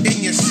ha. And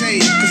you say,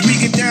 cause we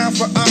get down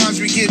for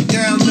ours, we get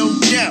down, no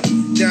doubt.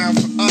 Down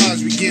for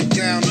ours, we get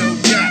down, no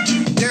doubt.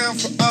 Down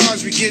for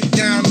ours, we get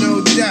down,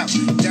 no doubt.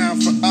 Down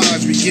for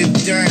ours, we get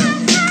down.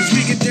 Cause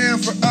we get down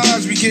for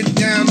ours, we get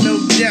down, no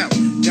doubt.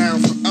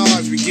 Down for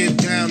ours, we get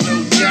down,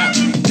 no doubt.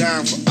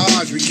 Down for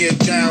ours, we get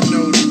down,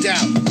 no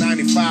doubt.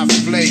 95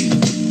 play,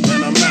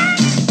 and I'm out.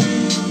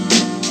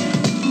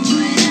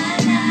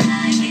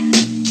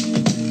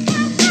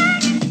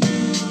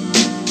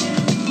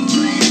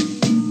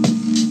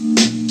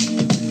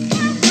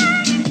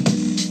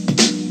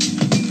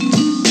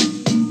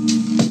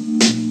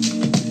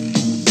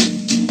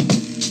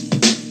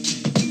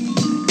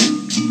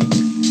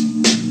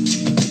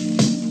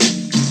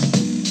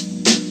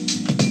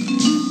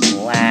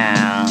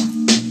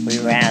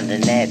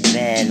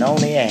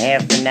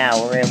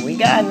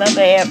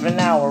 half an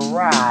hour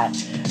ride,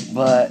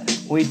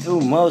 but we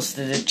through most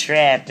of the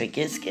traffic.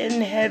 It's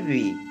getting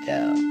heavy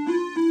though.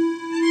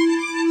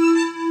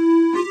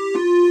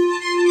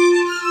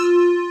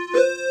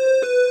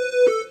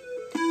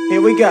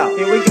 Here we go,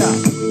 here we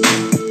go.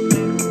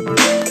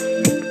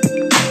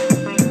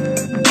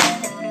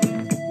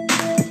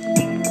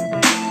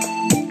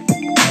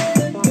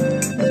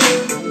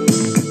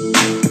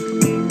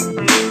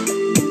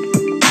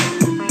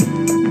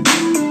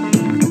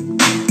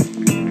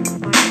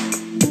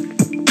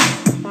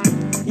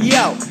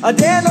 A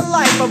day in the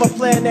life of a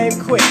player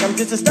named Quick. I'm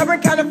just a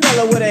stubborn kind of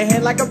fella with a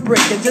head like a brick.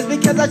 And just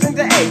because I drink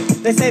the A,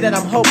 they say that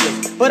I'm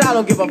hopeless. But I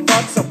don't give a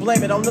fuck, so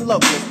blame it on the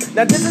locals.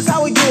 Now this is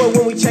how we do it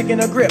when we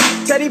checkin' a grip.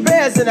 Teddy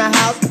bears in the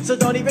house, so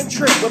don't even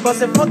trip. We're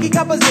bustin' funky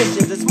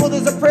compositions, as smooth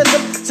as a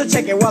prism. So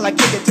check it while I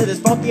kick it to this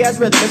funky ass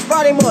rhythm. It's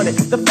Friday morning,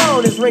 the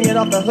phone is ringing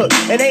off the hook.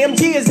 And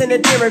AMG is in the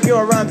den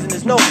reviewing rhymes in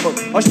his notebook.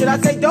 Or should I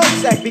say dope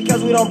sack,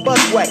 because we don't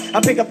bust whack.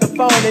 I pick up the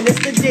phone and it's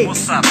the G.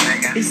 What's up,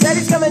 nigga? He said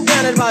he's coming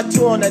down at about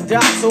 2 on the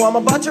dot. So I'm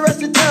about to rush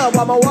the tub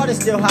while my water's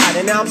still hot.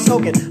 And now I'm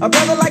soaking. A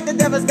brother like the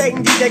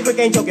devastating DJ Quick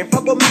ain't joking.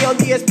 Fuck with me on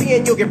DSP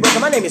and you'll get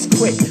broken. My name is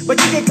Quick, but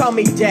you can call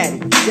me Daddy.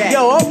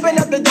 Yo, open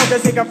up the door,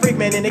 cause here come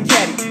Freakman in the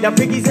caddy. Now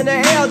Freaky's in the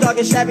L, dog,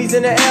 and Shabby's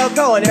in the L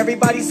go. And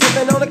everybody's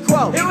sipping on a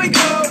quote. Here we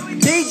go.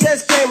 D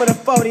just came with a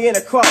 40 and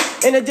a quote.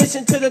 In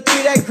addition to the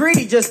 3 that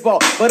Greedy just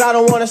bought. But I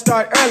don't wanna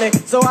start early,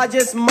 so I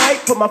just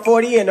might put my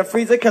 40 in the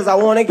freezer, cause I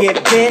wanna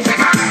get bent.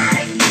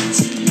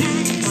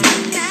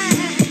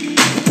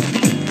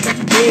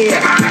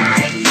 Yeah.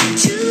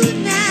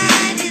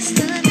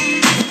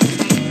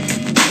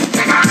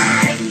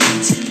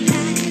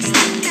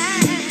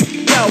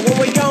 When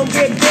we gon'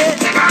 get bit?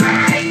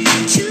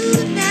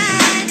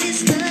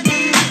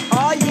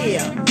 Oh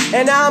yeah.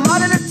 And now I'm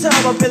out of the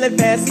tub, I'm feeling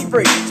fancy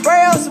free.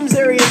 Spray on some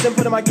Zerius and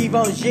put on my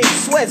Givenchy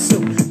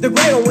sweatsuit. The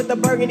gray one with the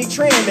burgundy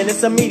trim, and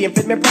it's a medium,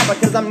 fit me proper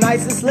cause I'm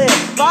nice and slim.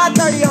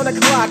 5:30 on the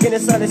clock and the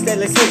sun is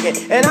steadily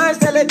sinking. And I'm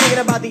steadily thinking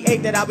about the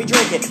 8 that I'll be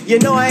drinking. You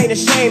know I ain't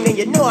ashamed and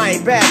you know I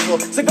ain't bashful.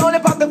 So go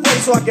and pop the 40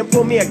 so I can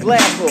pull me a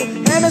glass full.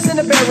 Hammers in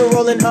the bedroom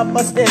rolling up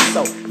a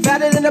stencil.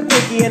 Fatter than a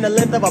pinky and the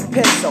length of a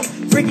pencil.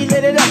 Freaky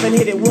lit it up and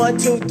hit it 1,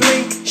 2,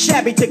 3.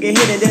 Shabby took a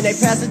hit and then they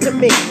passed it to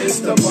me. It's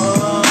the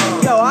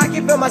bomb. Yo, I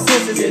can feel my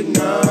senses. Getting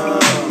numb.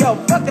 Yo,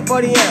 fuck the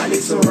 40 I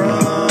need some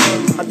rum.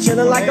 I'm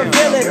chillin' like a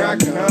villain. Here I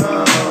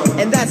come.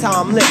 And that's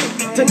how I'm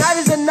living. Tonight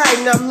is the night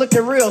and I'm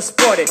looking real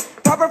sporty.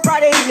 Proper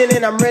Friday evening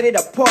and I'm ready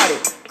to party.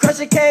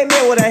 Crusher came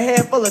in with a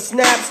handful of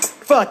snaps.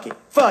 Fuck it,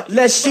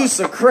 let's shoot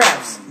some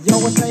craps. Yo,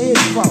 what's that is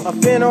for? A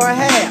fin or a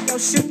half? Yo,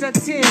 shoot that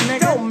 10,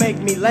 nigga. Don't make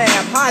me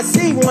laugh. High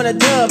C want a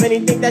dub and he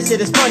think that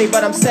shit is funny.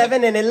 But I'm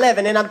 7 and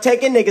 11 and I'm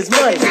taking niggas'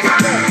 money.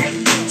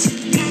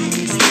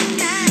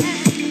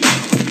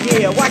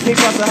 Yeah, watch me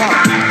bust a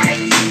hop.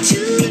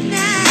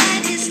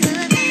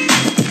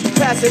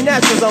 Passing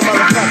naturals on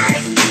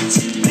motherfuckers.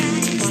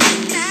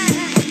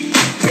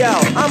 Yo,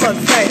 I'm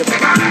unfadable.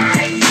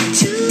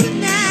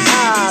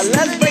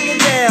 Let's break it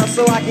down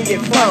so I can get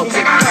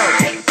funky.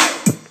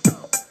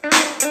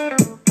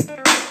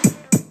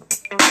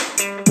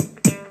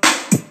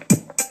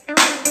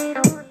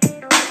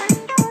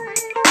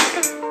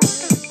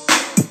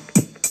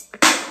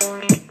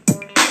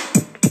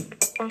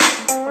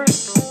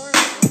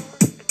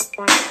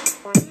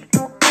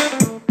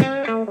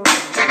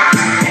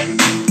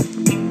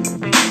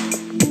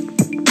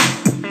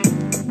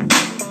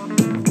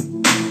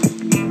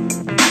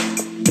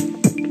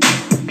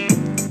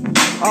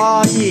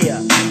 Oh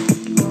yeah,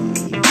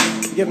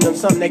 giving them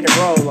something they can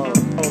roll on.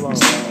 Hold on.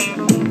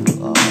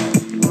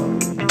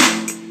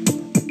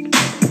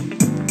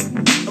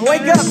 I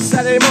wake up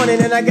Saturday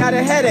morning and I got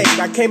a headache.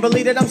 I can't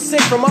believe that I'm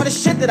sick from all the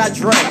shit that I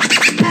drank.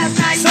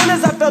 Soon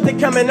as I felt it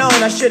coming on,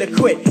 I should've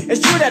quit.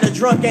 It's true that a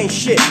drunk ain't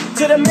shit.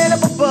 To the man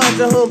up above,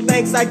 to whom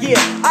thanks I give.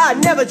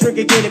 I'd never drink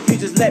again if you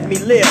just let me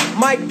live.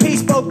 Mike P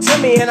spoke to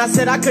me and I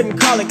said I couldn't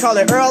call it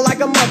Earl like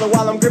a mother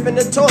while I'm gripping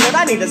the toilet.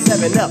 I need a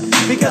 7-Up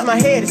because my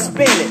head is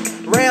spinning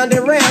round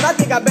and round. I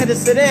think I better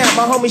sit down.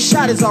 My homie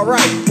shot is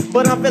alright,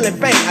 but I'm feeling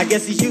faint. I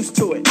guess he's used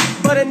to it.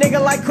 But a nigga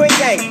like Quick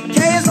ain't.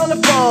 K is on the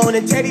phone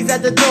and Teddy's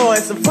at the door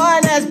and some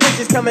fine ass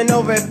bitches coming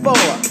over at 4.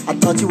 I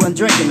thought you weren't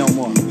drinking no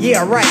more.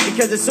 Yeah, right,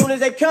 because as soon as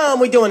they come,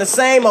 we doing the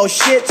same old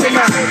shit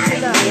tonight.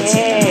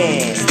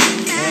 Yeah,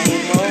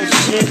 same old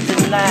shit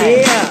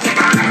tonight. Yeah.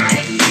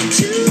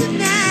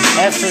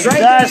 That's for Straight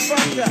Dusty.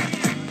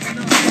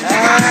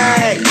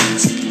 Hey.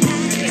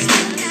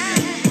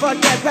 Fuck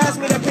that, pass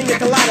me that pina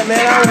colada, man.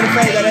 I don't want to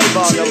play that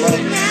 8-ball no more.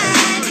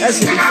 That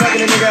shit be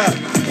fucking a nigga up.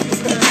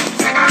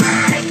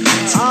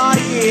 Oh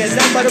yeah, it's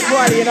nothing but a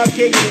party and I'm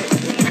kicking it.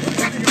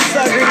 What's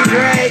up, Greedy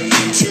Drake?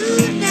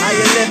 How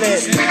you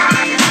living?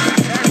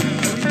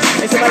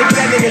 Hey, somebody get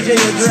that nigga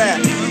genuine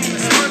draft.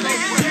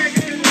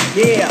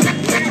 Yeah.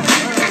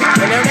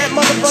 And on that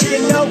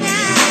motherfucking note,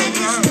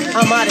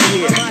 I'm out of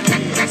here.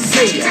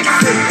 See ya.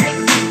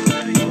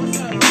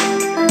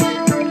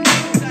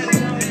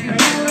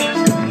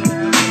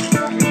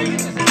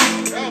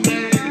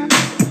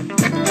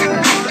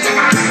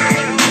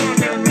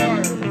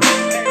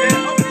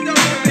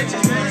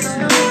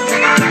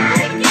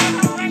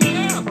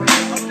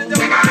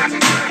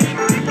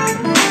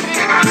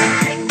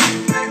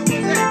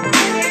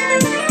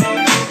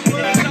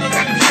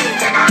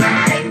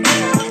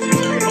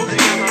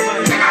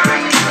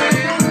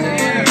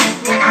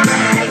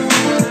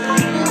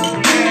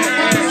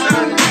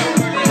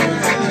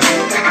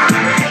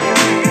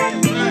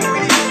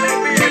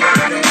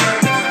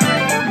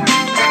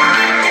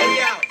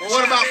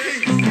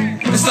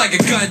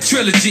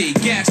 trilogy,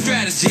 gas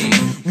strategy.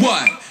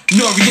 What?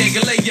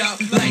 Noriega lay up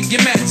like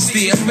your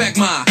majesty. Expect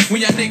mine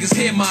when y'all niggas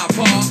hear my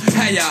paw.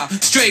 How y'all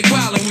straight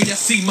wildin' when y'all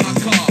see my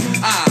car.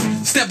 I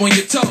step on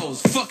your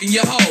toes, fucking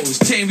your hoes.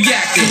 Chain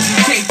reacting,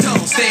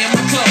 K-tone, stay in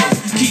my clothes.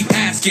 Keep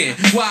asking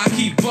why I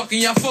keep bucking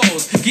y'all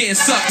foes. Getting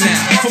sucked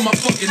now from my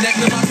fucking neck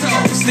to my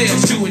toes. Still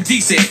shooting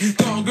decent,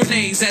 throwing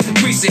grenades at the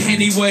precinct.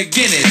 Anyway,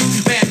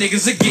 Guinness, bad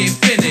niggas are getting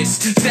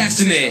finished.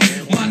 Stashing it,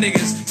 my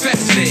niggas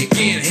fetching it.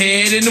 Getting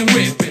head in the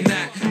whip and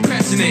not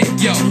crashing it.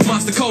 Yo,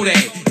 Monster Kodak,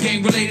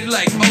 gang related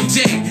like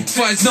OJ.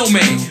 Fudge no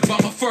man, by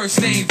my first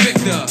name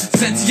Victor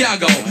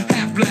Santiago.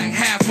 Half black,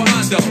 half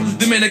Hondo,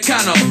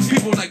 Dominicano.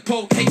 People like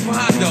Poke, hate for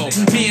Hondo.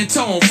 Me and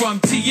Tone from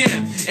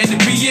TM and the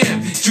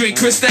BM. Drink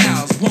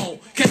crystals, won't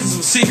catch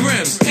some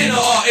Seagrams.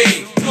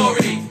 NRE,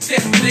 Nori,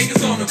 that's the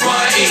niggas on the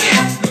run.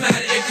 No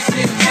matter if you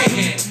still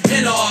taking.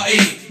 NRE,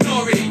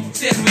 Nori,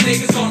 that's the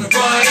niggas on the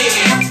run.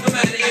 No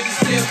matter if you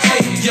still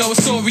taking. Yo,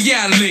 it's all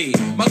reality.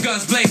 My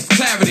guns blaze for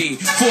clarity.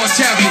 For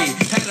charity,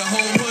 had a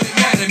whole hood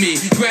mad at me.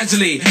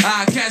 Gradually,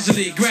 I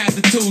casually grab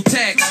the two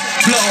texts.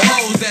 Blow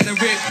holes that'll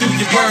rip through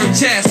your bird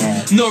chest.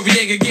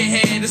 Noriega get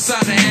hand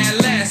inside the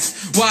hand less.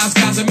 Wise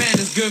guys are man,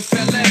 is good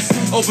fellas.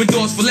 Open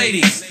doors for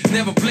ladies.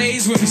 Never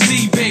blaze when we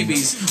see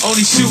babies.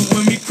 Only shoot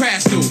when we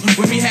crash through,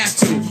 when we have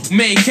to.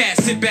 Main cat,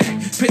 sit back,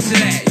 picture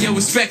that, yo,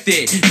 respect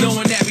it.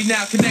 Knowing that we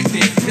now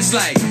connected. It's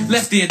like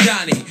Lefty and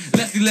Donnie.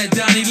 Lefty let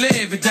Donnie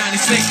live and Donnie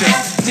snake them.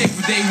 Take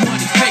for day one,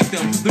 he fake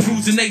them. The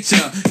rules of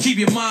nature. Keep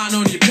your mind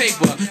on your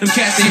paper. Them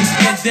cats ain't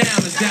get down,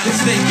 it's down to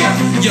stake ya.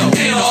 Yo,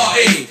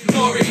 NRE,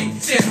 Nori,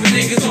 stand for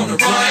niggas on the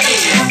run.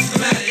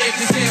 No matter if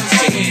they still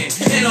chicken.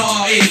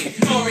 NRE,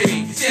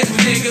 Nori, stand for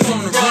niggas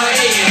on the run.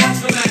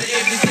 No matter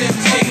if they still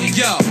chicken.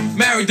 Yo,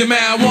 married to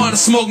marijuana,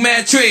 smoke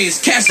mad trees.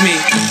 Catch me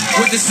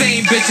with the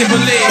same bitch and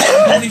believe.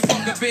 Only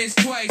fuck a bitch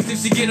twice if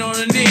she get on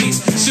her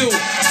knees. Shoot,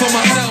 for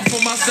myself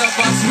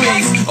I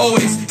squeeze.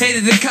 Always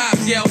hated the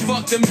cops, yeah,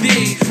 fuck them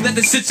D. Let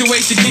the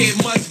situation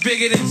get much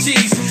bigger than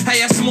cheese. How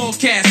y'all small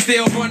cats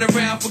still run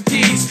around for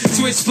keys.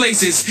 Switch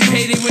places,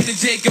 hating when the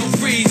J go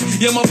freeze.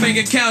 Yeah, my bank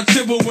account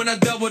triple when I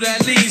double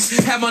that lease.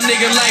 Have my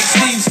nigga like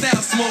Steve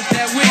Style smoke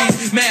that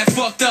weed. Mad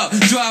fucked up,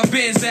 drive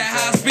Benz at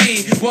high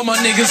speed. While my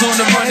niggas on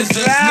the run is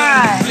just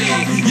nothing to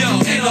bleed. Yo,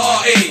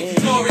 NRE,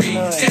 Nori,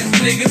 that's the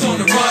niggas on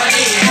the run.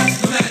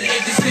 No matter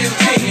if they still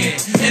taking.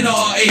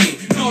 NRE,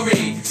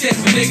 Nori, that's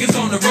the niggas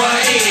on the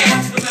run.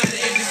 No matter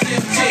if they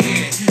still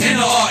taking.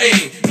 NRE,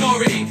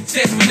 Nori,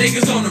 that's the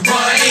niggas on the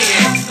run.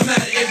 No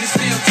matter if they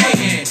still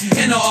taking.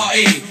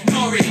 NRE,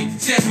 Nori,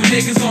 that's the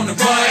niggas on the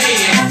run.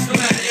 No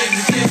matter if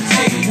they still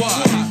taking.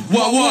 What?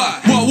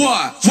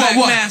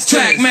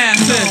 Track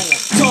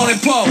masters, Tony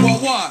Poe.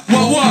 What?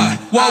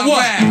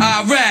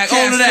 Iraq,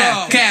 all of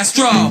that.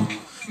 Castro,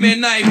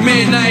 Midnight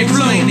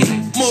Blue,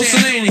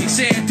 Mussolini,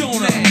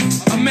 Santona,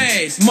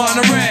 Amaze,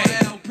 Monterey,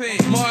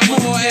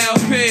 More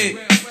LP,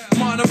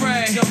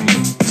 Monterey,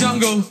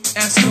 Jungle,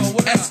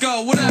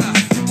 Esco, what up?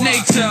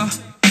 Nature,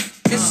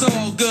 it's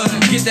all good.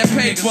 Get that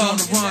paper,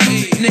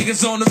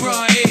 niggas on the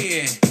run,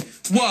 yeah.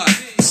 What?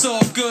 It's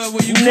all good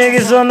when you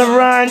niggas on the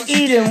run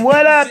eating.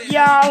 What up,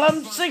 y'all?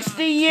 I'm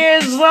 60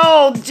 years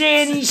old.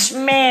 Danny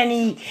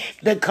Schmanny,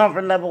 the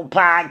Comfort Level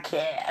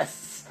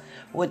Podcast.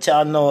 What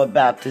y'all know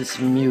about this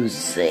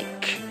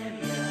music?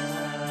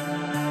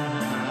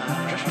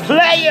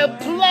 Player.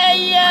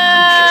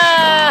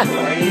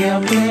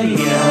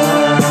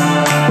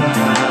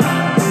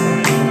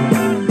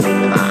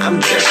 I'm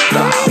just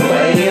a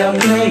player.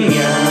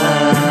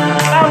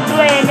 I'm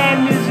playing that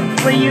music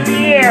for you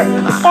here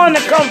on the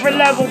Comfort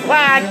Level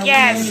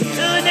Podcast.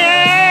 Tune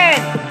in.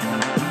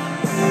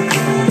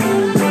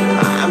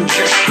 I'm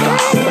just a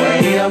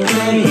player.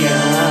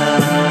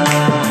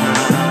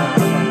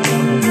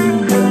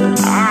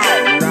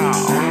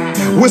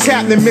 What's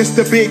happening,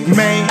 Mr. Big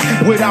Man?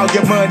 With all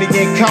your money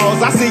and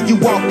cars, I see you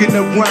walking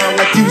around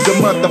like you's a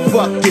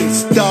motherfucking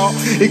star.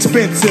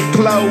 Expensive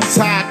clothes,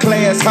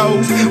 high-class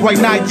hoes. Right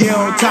now you're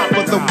on top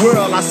of the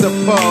world, I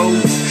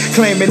suppose.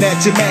 Claiming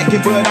that you're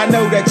macking, but I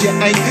know that you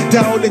ain't.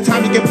 The only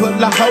time you can pull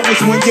a hoe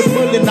is when you're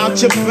pulling out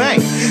your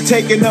bank.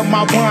 Taking up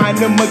my wine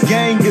and my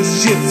gang of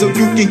shit so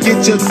you can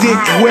get your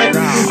dick wet.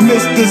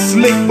 Mr.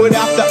 Slick, but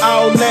after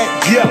all that,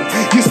 yo,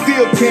 you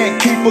still can't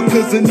keep her,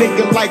 cause a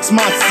nigga likes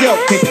myself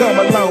can come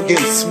along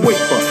and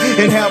sweep her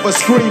and have her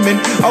screaming,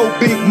 oh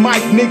Big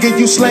Mike, nigga,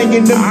 you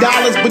slanging them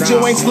dollars, but you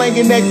ain't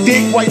slanging that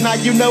dick. Right now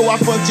you know I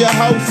fucked your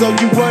hoe, so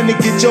you run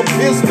and get your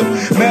pistol.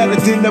 Madder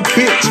than a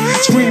bitch,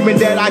 screaming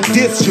that I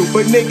diss you,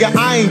 but nigga,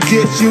 I ain't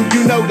diss you.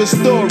 You know the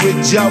story,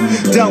 Joe.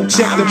 Don't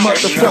check the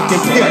motherfucking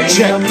pill,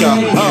 check the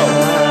oh,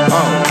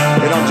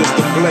 and I'm just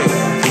a player,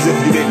 as if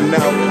you didn't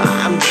know.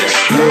 I'm just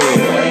a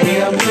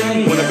player.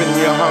 When I've been in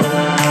your home,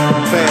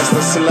 fast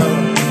or slow,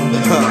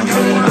 I'm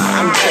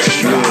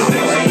just a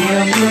player.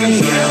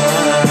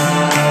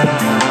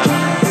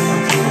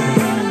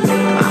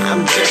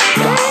 I'm just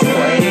a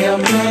player.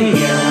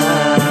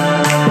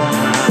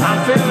 I'm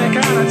feeling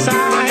kinda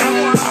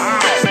tired.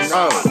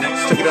 Oh,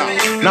 check it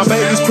out. Now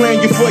baby's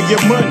playing you for your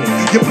money,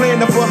 you're playing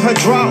her for her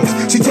draws.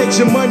 She takes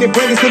your money,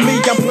 brings it to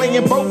me, I'm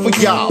playing both of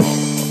y'all.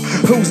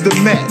 Who's the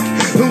Mac?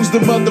 Who's the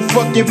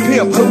motherfucking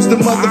pimp? Who's the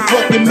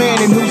motherfucking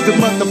man? And who's the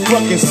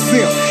motherfucking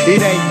simp?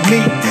 It ain't me,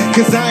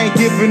 cause I ain't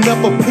giving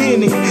up a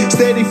penny.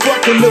 Steady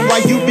fucking look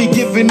while you be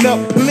giving up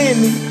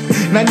plenty.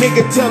 Now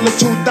nigga, tell the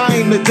truth,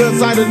 I ain't the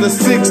dust out of the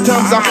 6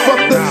 times I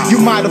fucked her. You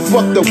might have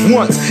fucked her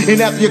once,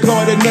 and after you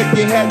caught her nut,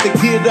 you had to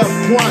get up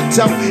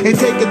pronto and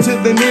take her to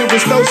the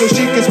nearest store so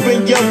she can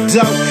spend your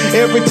dough.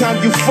 Every time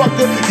you fuck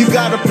her, you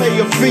gotta pay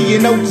a fee,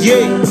 and oh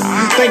yeah,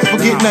 thanks for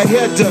getting her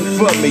hair done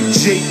for me,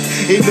 G.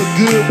 It looked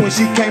good when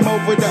she came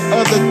over the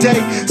other day,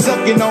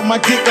 sucking on my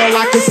dick, all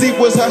I could see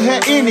was her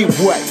hair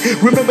anyway.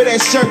 Remember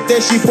that shirt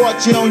that she bought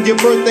you on your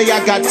birthday?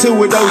 I got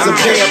 2 of those, a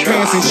pair of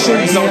pants and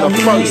shoes on the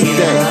first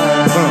day.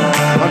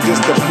 I'm just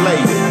a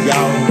player,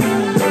 y'all.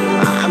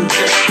 I'm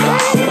just a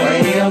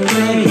player.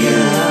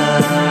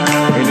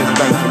 And it's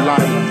thanks for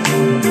life.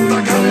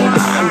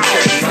 I'm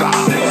just a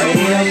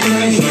player.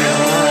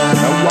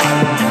 Now what?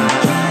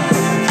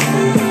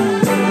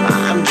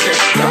 I'm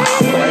just a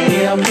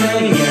player.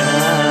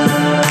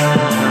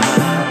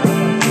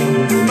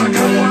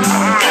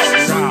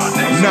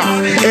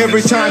 Nah,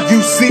 every time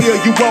you see her,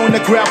 you wanna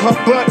grab her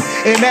butt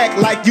and act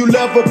like you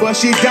love her, but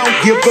she don't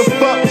give a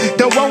fuck.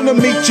 Don't wanna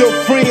meet your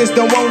friends,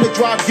 don't wanna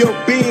drive your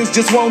Benz,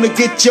 just wanna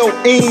get your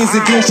ends,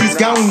 and then she's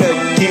gone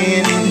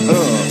again.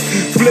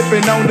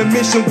 Flipping on a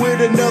mission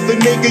with another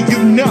nigga,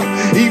 you know.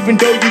 Even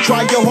though you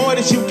try your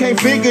hardest, you can't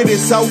figure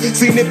this out.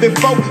 Seen it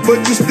before,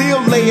 but you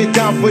still lay it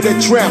down for the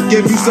tramp.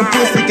 Gave you some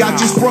pussy, got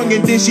you sprung,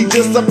 and then she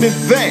just up and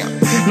vamp.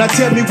 Now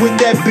tell me what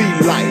that be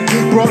like.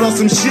 Brought her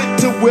some shit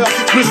to wear,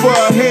 switch for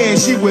her hand,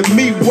 she with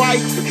me white.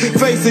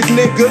 Face it,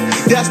 nigga,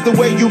 that's the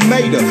way you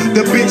made her,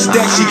 the bitch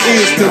that she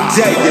is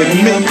today.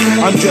 And me,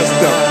 I'm just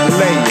a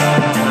player.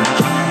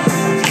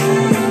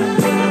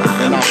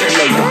 And I'll play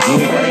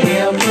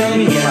the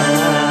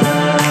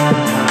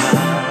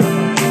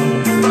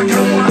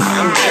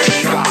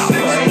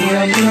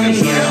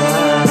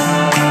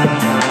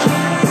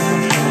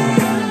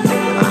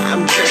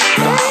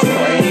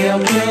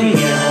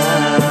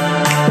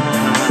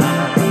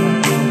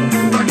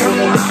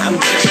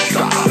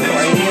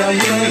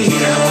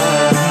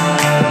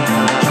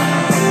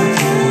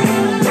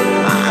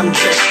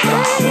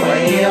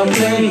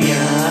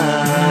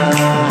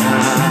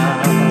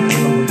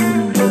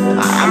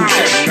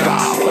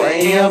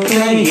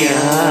game.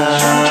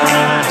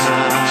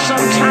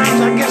 Sometimes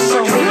I get so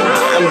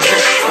I'm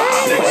just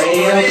a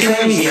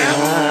player.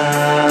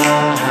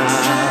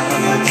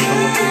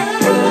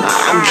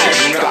 I'm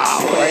just a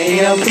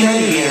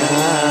player.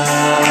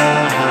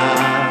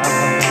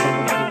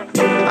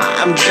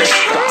 I'm just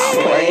a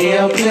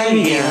player.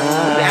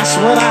 That's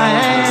what I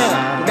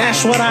am.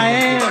 That's what I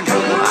am.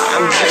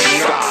 I'm just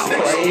a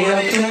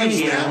player.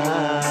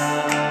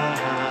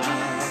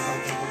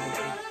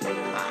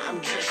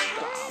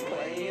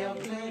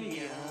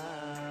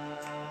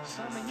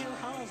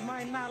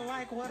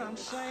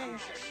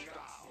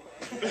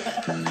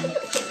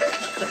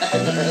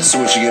 That's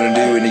what you gonna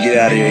do when you get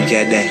out of here,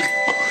 cat dang.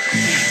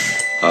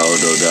 Oh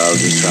no, dog,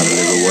 just trying to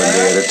live it one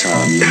day at a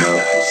time, you know.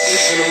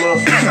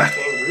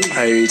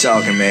 I hear you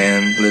talking,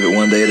 man. Live it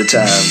one day at a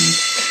time.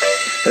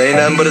 It ain't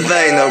nothing but a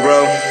thing, though,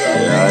 bro.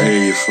 Yeah, I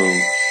hear you, fool.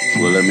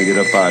 Well, let me get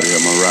up out of here.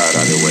 My ride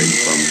out there waiting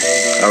for me.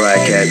 All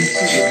right, cat.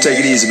 Take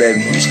it easy,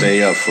 baby.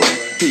 Stay up, fool.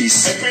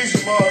 Peace.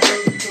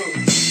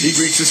 He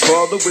greets his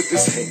father with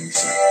his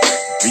hands,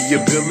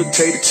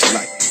 rehabilitated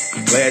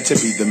slightly, glad to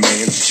be the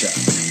man's child.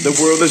 The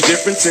world is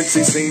different since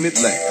he's seen it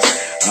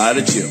last. Out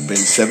of jail,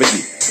 been 7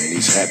 years, and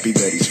he's happy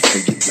that he's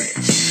free at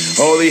last.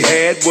 All he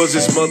had was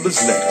his mother's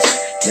letters.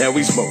 Now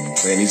he's mobile,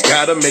 and he's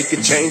gotta make a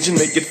change and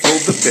make it for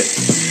the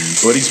better.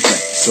 But he's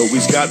black, so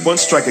he's got 1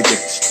 strike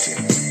against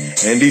him.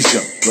 And he's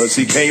young, plus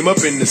he came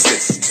up in the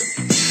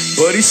system.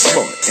 But he's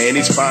smart, and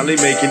he's finally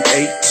making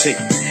 18.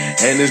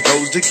 And his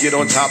goal's to get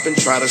on top and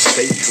try to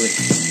stay clean.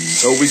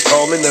 So he's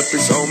calling up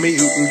his homie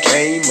who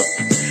came up,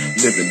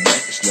 living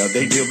lavish. Now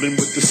they dealing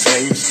with the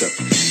same stuff,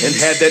 and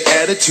had that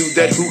attitude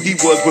that who he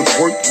was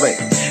worth playing.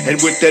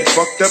 And with that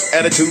fucked up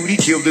attitude, he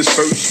killed his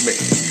first man.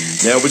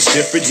 Now it's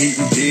different, he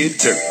did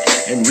dirt,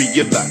 and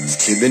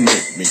realized killing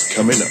me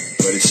coming up,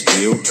 but it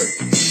still hurt.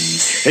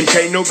 And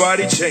can't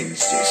nobody change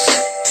this.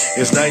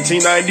 It's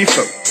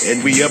 1994,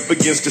 and we up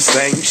against the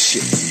same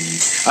shit.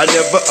 I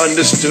never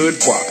understood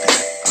why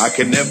I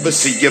could never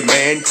see a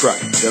man cry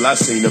till I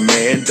seen a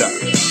man die.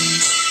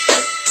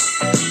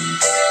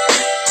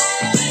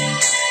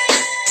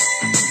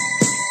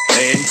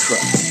 Man cry.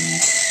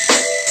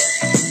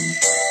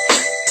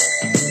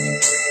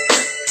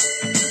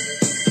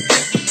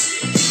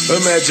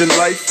 Imagine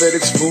life at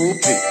its full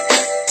peak.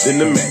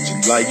 Then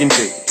imagine lying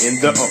dead in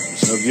the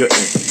arms of your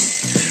enemy.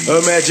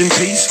 Imagine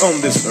peace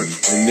on this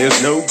earth when there's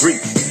no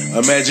grief.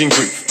 Imagine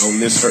grief on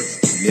this earth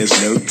when there's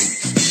no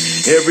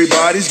peace.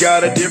 Everybody's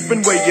got a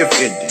different way of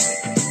ending it.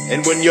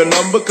 And when your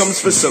number comes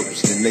for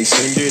souls, then they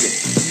send it in.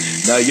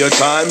 Now your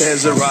time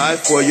has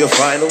arrived for your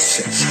final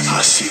test.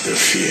 I see the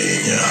fear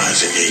in your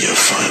eyes and hear your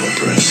final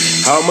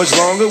breath. How much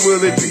longer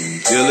will it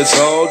be till it's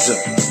all done.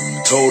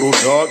 Total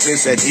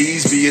darkness, at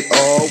ease, be it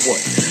all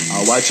one.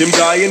 I watch him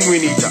die, and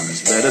when he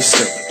dies, let us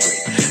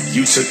celebrate.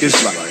 You took his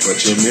life,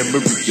 but your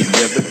memory you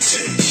never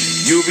take.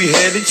 You'll be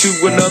headed to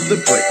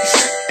another place,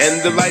 and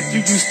the life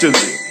you used to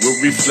live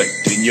will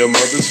reflect in your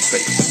mother's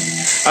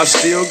face. I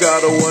still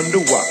gotta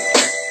wonder why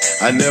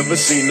I never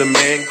seen a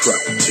man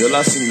cry till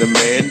I seen a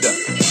man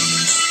die.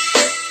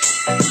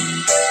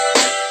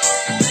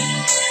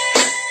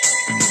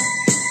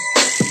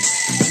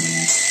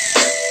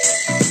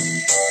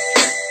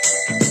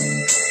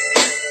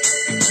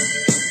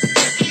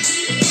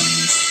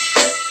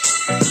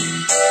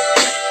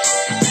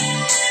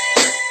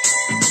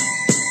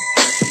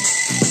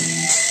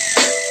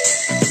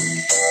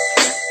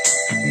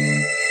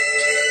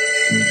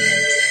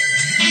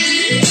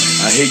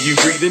 You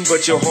breathing,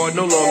 but your heart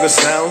no longer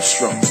sounds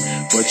strong.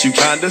 But you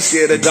kinda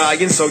scared of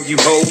dying, so you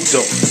hold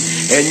on.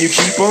 And you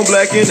keep on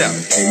blacking out,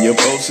 and your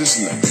pulse is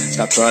low.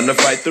 Stop trying to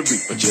fight the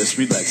reaper, just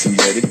relax and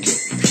let it go.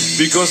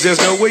 Because there's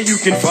no way you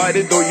can fight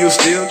it, though you'll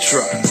still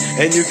try.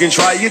 And you can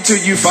try it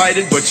till you fight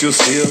it, but you'll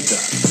still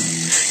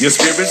die. Your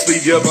spirits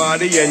leave your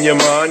body and your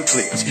mind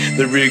clears.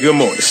 The rigor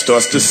mortis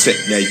starts to set,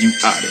 now you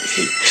out of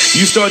here.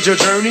 You start your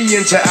journey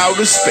into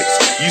outer space.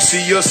 You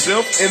see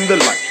yourself in the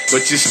light,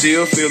 but you're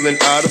still feeling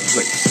out of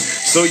place.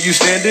 So you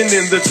standing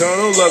in the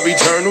tunnel of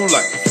eternal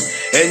life,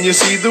 and you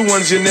see the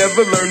ones you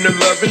never learned to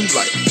love in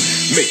life.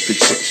 Make the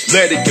choice,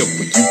 let it go,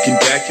 but you can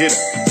back it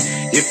up.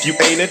 If you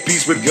ain't at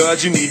peace with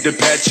God, you need to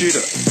patch it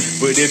up.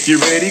 But if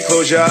you're ready,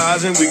 close your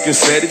eyes and we can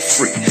set it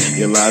free.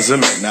 Eliza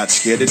man, not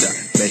scared to die,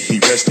 may he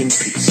rest in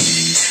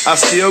peace. I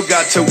still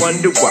got to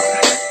wonder why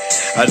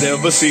I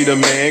never seen a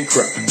man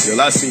cry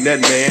till I seen that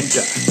man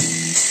die.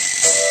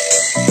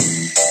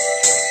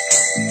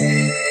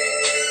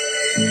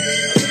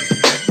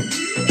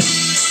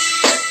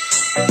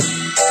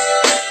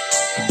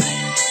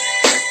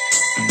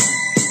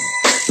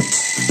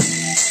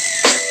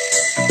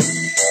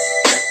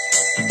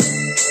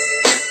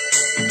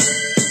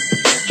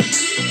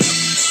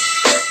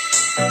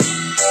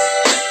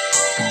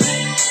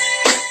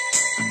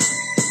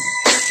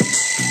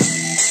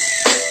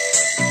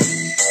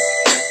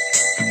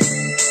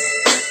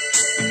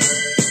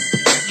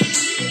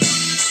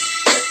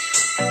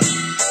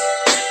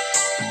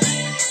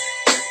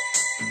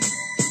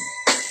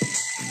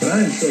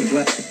 I'm so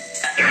glad.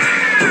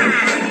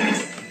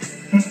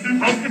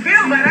 Hope you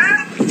feel better.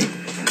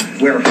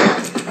 Where?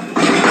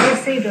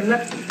 Let's see the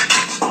left.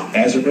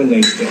 As it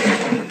relates to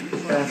him.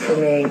 For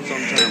me.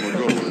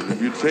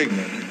 If you take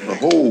a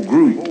whole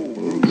group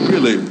of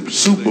really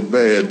super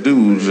bad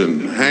dudes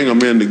and hang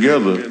them in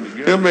together,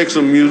 they'll make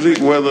some music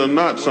whether or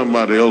not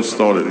somebody else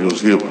thought it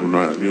was hip or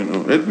not, you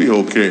know. It'd be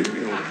okay.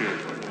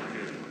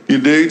 You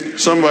dig?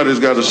 Somebody's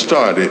got to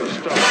start it.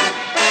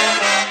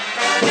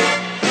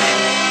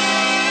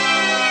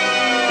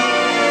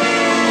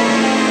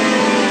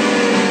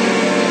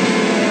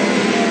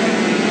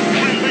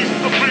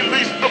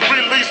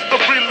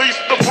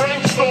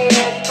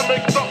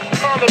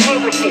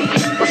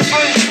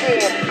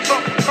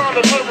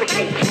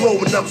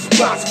 Blowing up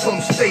spots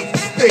from state to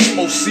state.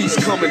 OC's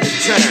coming to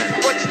town.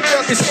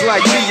 It's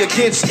like me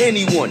against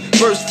anyone.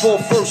 Verse for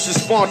verse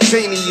is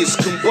spontaneous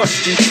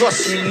combustion.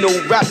 Trust me, no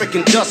rapper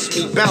can dust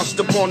me. Bounced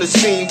up on the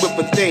scene with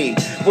a theme.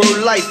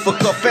 Word life,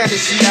 fuck up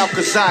fantasy out,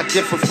 cause I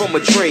differ from a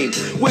dream.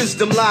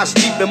 Wisdom lies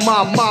deep in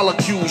my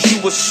molecules.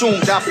 You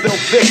assumed I fell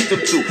victim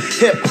to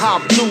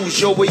hip-hop blues.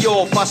 Yo, way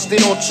off, I stay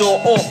on tour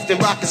often.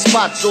 Rocking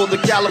spots on the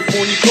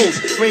California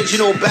coast.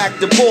 Ranging on back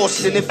to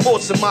Boston.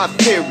 Enforcing my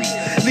theory.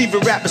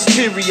 Leaving rappers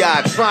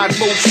teary-eyed. Find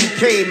most who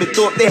came and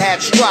thought they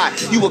had stride.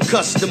 You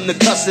accustomed to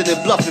cussing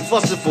and bluffing,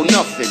 fussing for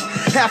nothing.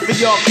 Half of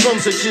y'all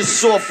crumbs are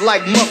just soft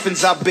like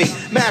muffins I bake.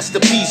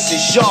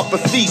 Masterpieces, sharper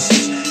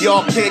thesis.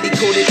 Y'all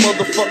candy-coated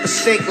motherfuckers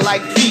stink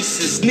like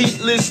feces.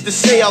 Needless to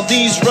say, how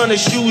these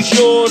runners use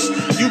yours.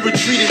 You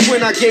retreated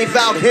when I gave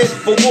out head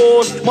for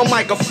wars. My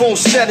microphone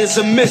set is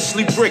a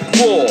immensely brick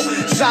wall.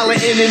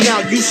 Silent in and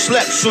out, you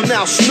slept, so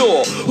now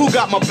snore. Who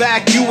got my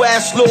back? You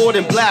ass Lord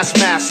and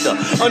Blastmaster.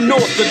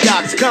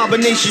 Unorthodox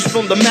combinations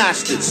from the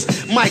masters.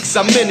 Mics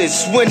are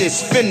minutes, when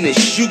it's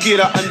finished. You get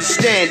an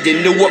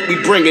understanding of what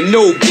we bringing,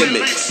 no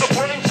gimmicks. The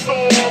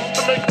brainstorm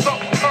to make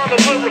something kind of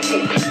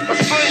lyrical. A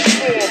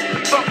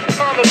brainstorm, something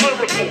kind of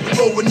lyrical.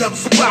 Blowing up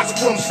spots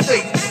from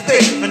state to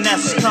state.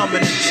 Finesse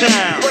coming to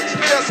town.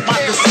 My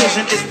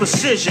decision is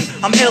precision.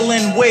 I'm ill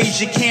in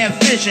ways you can't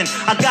vision.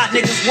 I got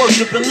niggas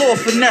worshiping Lord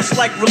Finesse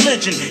like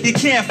religion. You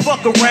can't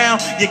fuck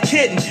around, you're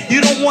kidding.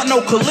 You don't want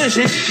no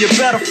collision. You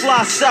better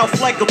fly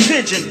south like a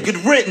pigeon. Good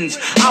riddance.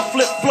 I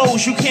flip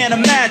flows you can't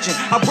imagine.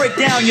 I break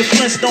down your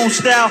Flintstone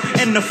style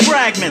into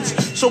fragments.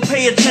 So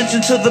pay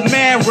attention to the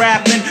man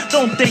rapping.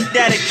 Don't think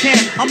that it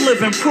can't. I'm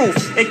living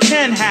proof it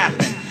can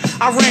happen.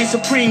 I reign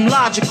supreme,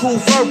 logical.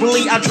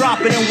 Verbally, I drop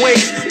it in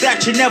ways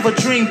that you never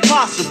dreamed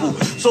possible.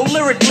 So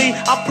lyrically,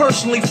 I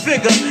personally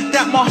figure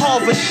that my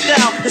Harvard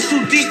style is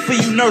too deep for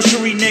you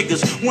nursery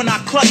niggas. When I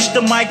clutch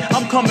the mic,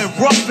 I'm coming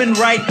rough and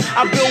right.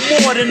 I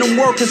build more than them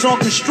workers on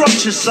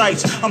construction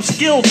sites. I'm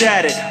skilled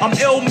at it, I'm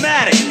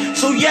illmatic.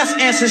 So yes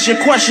answers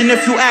your question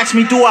if you ask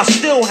me, do I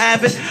still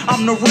have it?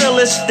 I'm the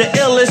realest, the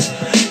illest,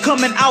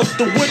 coming out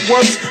the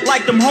woodworks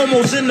like them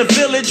homos in the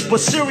village. But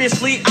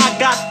seriously, I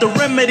got the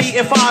remedy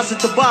if I was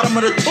at the bottom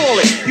of the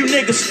toilet. You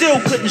niggas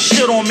still couldn't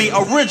shit on me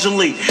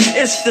originally.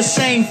 It's the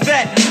same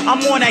vet, I'm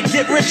on that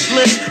get rich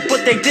list,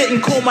 but they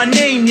didn't call my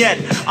name yet.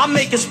 I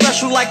make it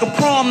special like a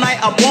prom night.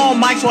 I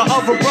bomb mics while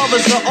other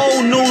brothers are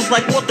old news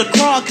like what the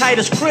Cronkite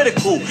is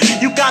critical.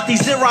 You got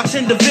these Xerox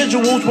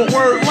individuals with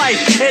word life.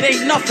 It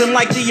ain't nothing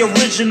like the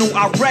original.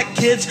 I wreck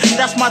kids,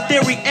 that's my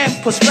theory and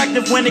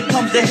perspective when it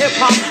comes to hip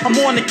hop. I'm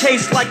on the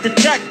case like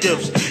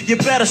detectives. You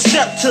better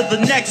step to the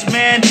next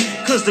man,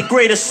 cause the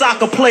greatest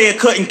soccer player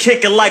couldn't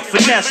kick it like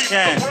Finesse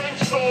can.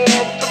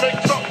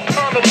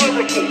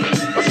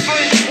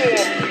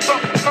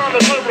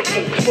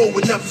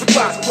 Blowing up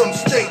spots from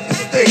state to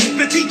state.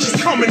 The teacher's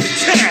coming to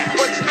town.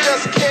 But you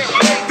just can't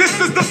wait. This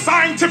is the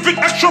scientific,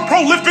 extra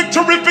prolific,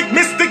 terrific,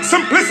 mystic,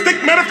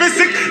 simplistic,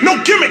 metaphysic,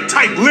 no gimmick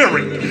type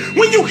lyric.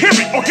 When you hear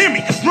it or hear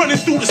me running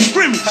through the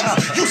scrimmages,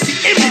 you see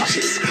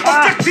images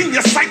affecting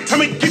your sight to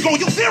make you go,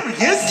 yo, there he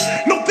is.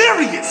 No, there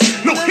he is.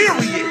 No, here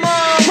he is.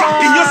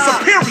 Rocking your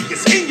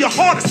superiors in your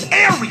hardest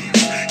areas.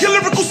 Your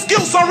lyrical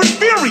skills are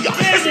inferior.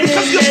 It's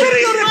because you're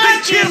video that they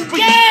can't for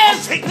you. I'll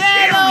take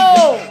care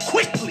of you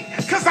quickly,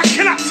 cause I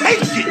cannot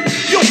take it.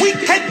 Your weak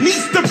head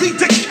needs to be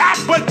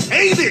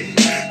decapitated,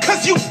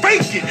 cause you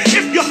fake it.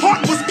 If your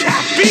heart was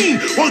caffeine,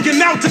 well, you're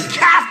now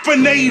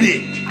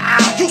decaffeinated.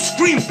 You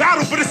scream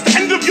battle, but it's the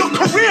end of your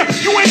career.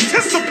 You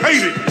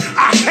anticipated.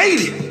 I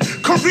hate it.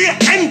 Career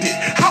ended.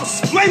 How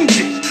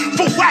splendid.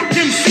 For whack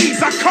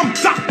MCs, I come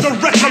doctor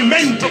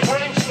recommended.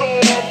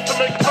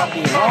 I'll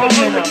be home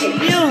in a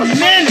few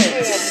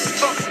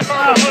minutes.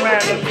 I'm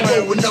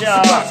blowing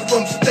up spots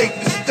from state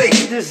to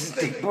state. This is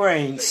the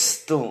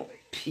Brainstorm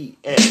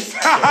PS.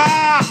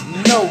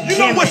 No, you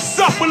know what's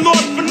up with Lord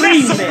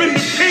Finesse up in the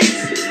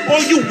piece?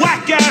 All you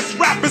whack ass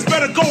rappers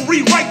better go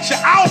rewrite your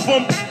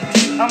album.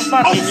 I'm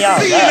fucking y'all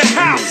OC in the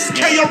house,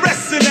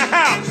 KRS in the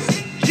house.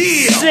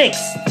 Yeah. 6.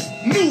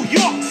 New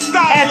York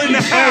style in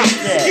the house.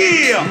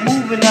 Yeah.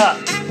 Moving up.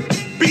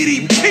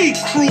 BDP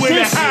crew in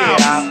the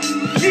house.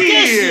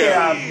 This year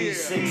I'll be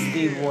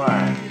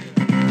 61.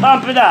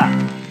 Pump it up.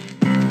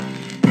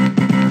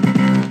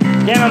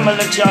 Then I'm gonna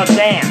let y'all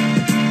down.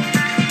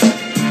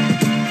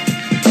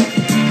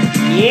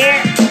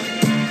 Yeah.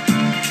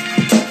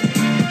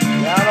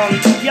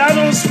 Y'all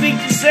don't speak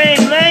the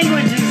same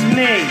language as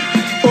me.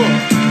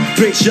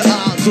 Base your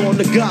eyes on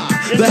the guy.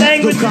 The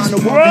language is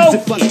broken.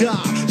 If I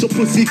die, so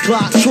pussy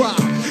clock try.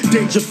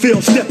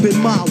 Dangerfield stepping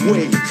my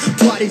way.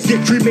 Bodies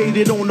get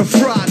cremated on a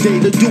Friday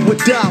to do a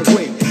die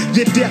way.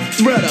 Your death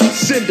threader,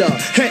 sender,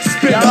 head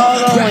spinner,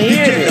 rap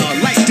beginner,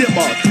 light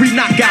dimmer, 3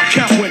 knockout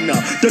count winner,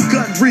 the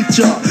gun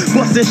reacher,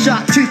 busted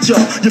shot teacher,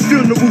 your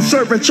funeral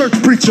serving church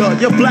preacher,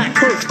 your black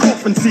hearse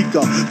coffin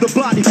seeker, the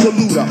body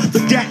polluter,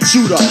 the gat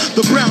shooter,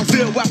 the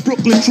Brownsville West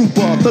Brooklyn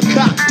trooper, the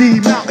cop D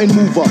mountain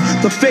mover,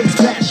 the face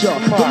basher,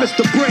 the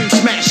Mr. Brain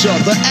smasher,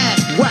 the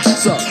ass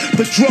waxer,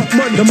 the drug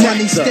money, the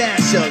money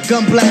stasher,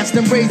 gun blast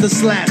and razor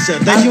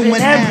slasher, the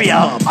human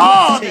asthma,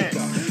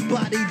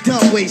 body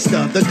dump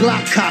waster, the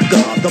Glock cocker,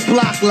 the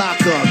block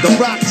locker, the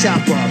rock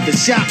chopper, the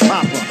shot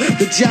popper,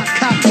 the jock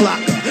cock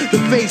blocker, the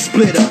face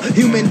splitter,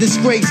 human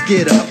disgrace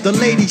getter, the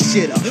lady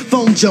shitter,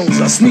 phone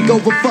joneser, sneak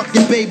over fuck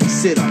your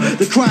babysitter,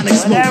 the chronic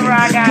smoker,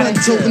 gun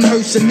toting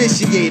hearse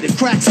initiator,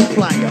 crack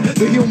supplier,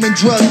 the human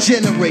drug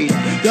generator,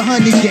 the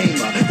honey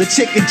gamer, the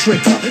chicken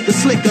tricker, the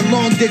slicker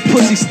long dick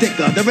pussy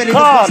sticker, the ready to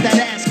bust that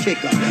ass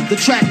kicker, the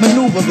track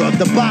maneuverer,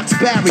 the box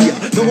barrier,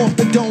 the off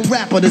the dome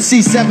rapper, the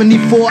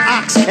C-74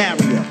 ox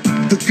carrier.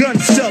 The gun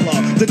seller,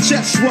 the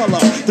chest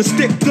sweller, the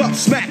sticked up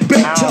smack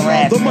back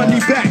teller, the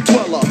money back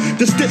dweller,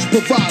 the stitch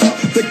provider,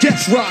 the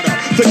guest rider,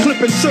 the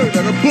clip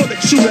inserter, the bullet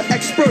shooter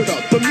experter,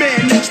 the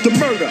man next to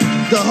murder,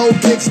 the whole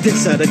bitch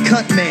disser, the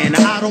cunt man,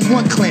 the I don't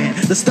want clan,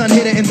 the stun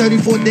hitter in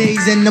 34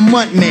 days and the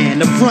month man,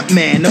 the front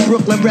man, the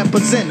Brooklyn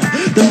representer,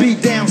 the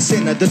beat down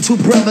sinner, the 2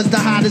 brothers, the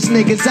hottest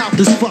niggas out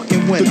this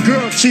fucking winter. The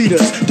girl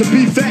cheaters, the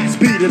beat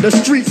fast beater, the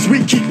street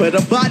sweet keeper,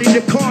 the body,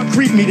 the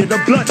concrete meter, the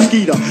blood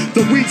skeeter,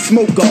 the weed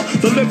smoker,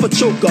 the liver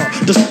choker,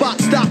 the spot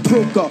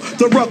stockbroker,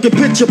 the rugged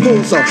picture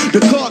poser,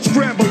 the card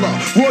scrambler,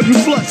 royal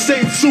flood,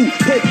 same suit,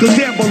 poker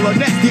gambler,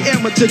 nasty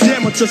amateur,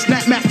 damager,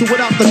 snap master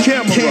without the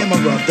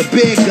camera, the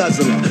big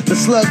guzzler, the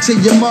slug to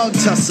your mug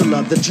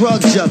tussler, the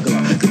drug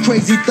juggler, the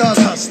crazy thug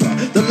hustler,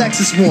 the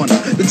Lexus Warner,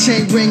 the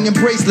chain ring and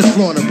bracelet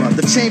flaunterer,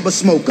 the chamber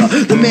smoker,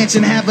 the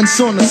mansion having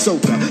sauna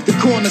soaker, the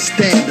corner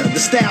stander, the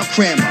style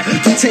crammer,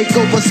 the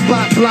takeover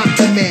spot block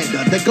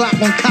commander, the Glock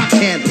 1 cock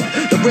handler,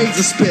 the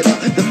razor spitter,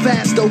 the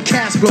fast old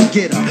Castro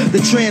getter, the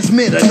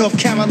transmitter, North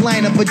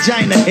Carolina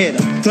vagina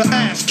hitter, the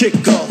ass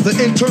kicker, the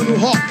internal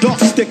heart dart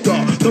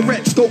sticker, the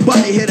red scope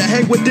body hitter,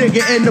 hang with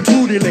digger and the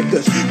booty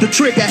lickers, the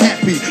trigger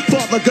happy,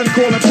 father gun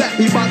calling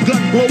pappy, my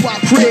gun blow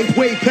out, create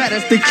wave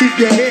patterns to keep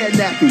your hair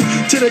nappy,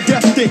 to the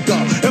death thinker,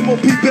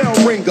 MOP bell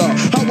ringer,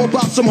 how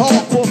about some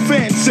hardcore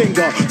fan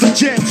singer, the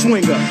jam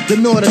swinger, the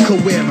nautical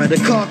wearer, the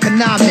car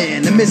canal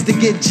man, the Mr.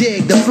 Get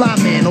Jig, the fly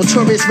man,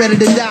 notorious ready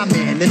to die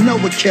man, the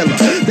Noah killer,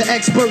 the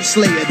expert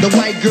slayer, the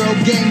white girl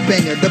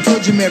gangbanger, the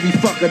Virgin Mary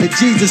fucker, the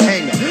Jesus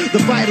hanger, the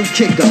vital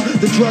kicker,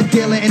 the drug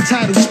dealer and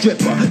title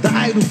stripper, the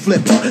idol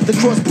flipper, the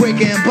cross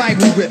breaker and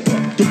Bible ripper,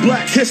 the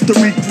black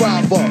history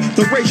thriver,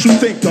 the racial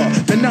thinker,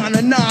 the 9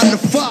 to 9, the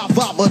 5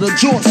 hour, the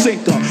jaw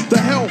sinker, the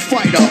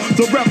hellfighter,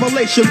 the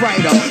revelation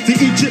writer, the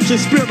Egyptian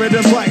spirit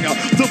inviter,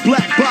 the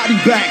black body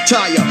bag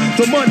tire,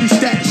 the money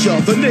stasher,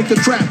 the nigga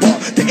trapper,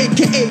 the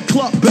AKA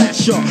club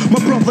basher, my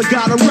brother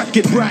got a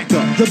record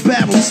bragger, the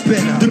barrel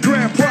spinner, the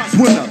grand prize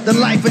winner, the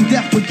life and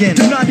death beginner,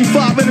 the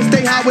 95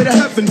 interstate highway to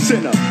heaven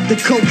sinner, the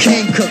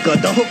cocaine cooker,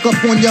 the hook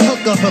up on your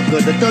hooker,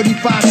 the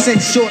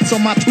 35-cent shorts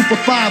on my 2 for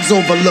 5s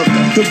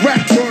overlooker, the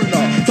rap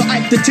burner, the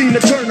Ike the Tina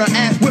Turner,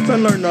 ass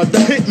whipping learner, the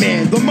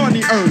hitman, the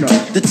money earner,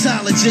 the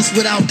Tylogist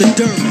without the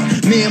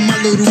derma, me and my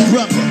little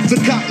brother, the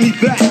cop me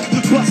back,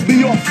 bust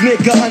me off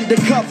nigga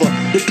undercover,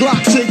 the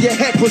Glock to your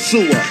head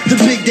pursuer, the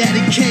Big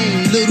Daddy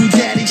Kane, Little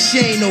Daddy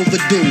Shane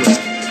overdoers.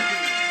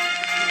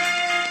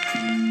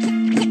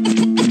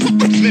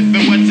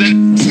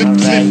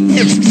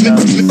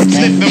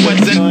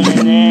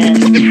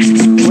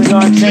 We're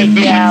gonna take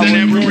you out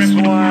with this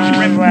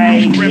one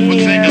right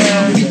here.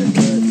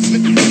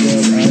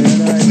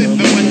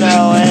 You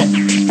know it.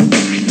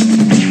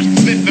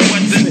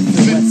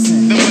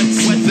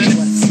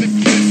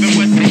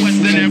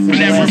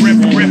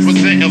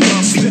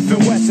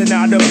 Westin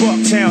out of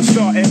Bucktown,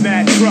 starting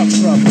mad truck.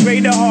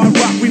 Raid the hard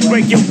rock, we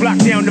break your block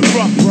down the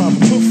rough.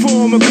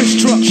 Perform a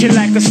construction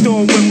like a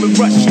storm when we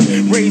rush.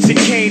 Raising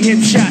cane,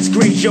 hip shots,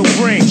 graze your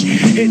brain.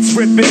 Hits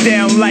ripping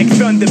down like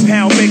thunder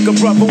pound. Make a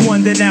brother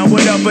wonder now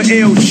what other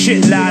ill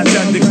shit lies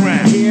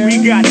underground.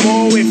 We got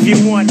more if you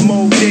want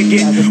more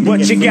digging,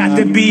 but you got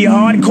to be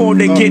hardcore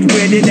to get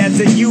with it. As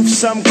a youth,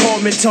 some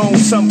call me Tone,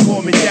 some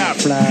call me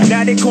Doubtful.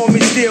 Now they call me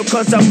Steel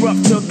cause I'm rough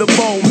to the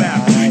bone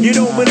mouth. You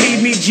don't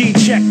believe me, G,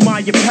 check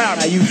my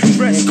powder.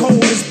 Dress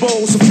cold as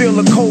bowls, so feel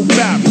a cold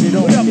bout.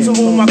 What up to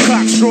all my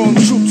cock-strong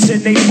troops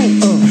and they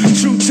boots.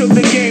 True to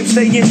the game,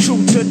 staying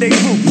true to they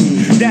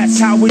roots. That's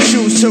how we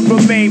choose to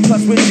remain.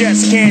 Plus we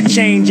just can't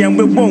change and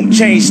we won't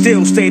change,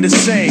 still stay the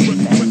same.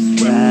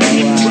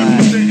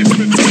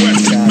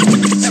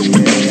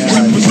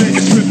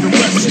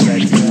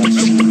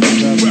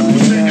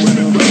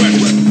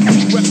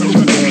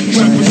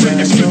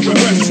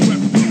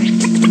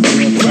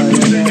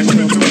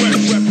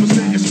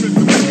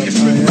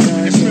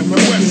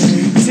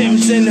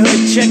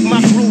 Check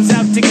my crews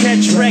out to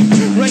catch wreck.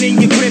 Run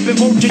in your crib and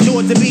bolt your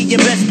door to be your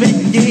best bet.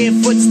 You hear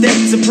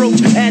footsteps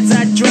approach as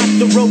I drop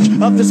the roach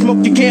of the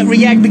smoke. You can't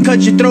react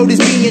because your throat is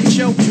being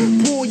choked.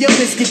 Pull your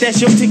biscuit, that's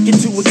your ticket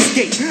to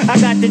escape. I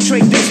got the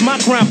trait, this my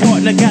crime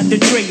partner got the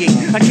trading.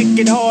 I kick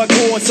it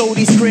hardcore so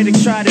these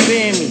critics try to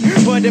ban me,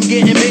 but I'm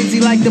getting busy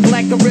like the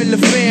Black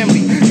Gorilla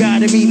family.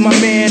 Gotta meet my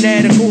man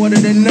at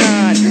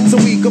 8:45 so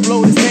we can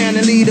blow this town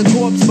and leave the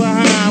corpse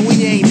behind.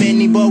 We ain't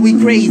many, but we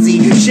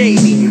crazy,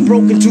 shady.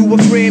 Broke into a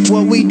crib,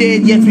 what we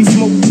did, yes, we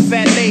smoked a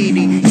fat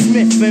lady.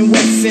 Smith and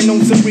Wesson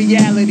on some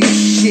reality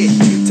shit.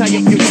 Tie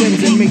up your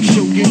tins and make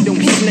sure you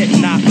don't slip,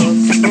 knocker.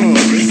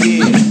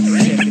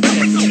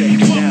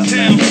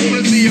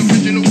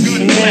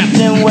 Smith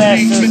and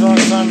Wesson's on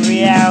some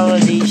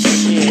reality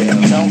shit.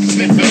 Don't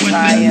forget to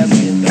tie up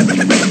your...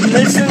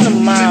 Listen to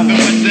mama.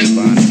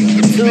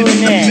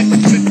 Tune in.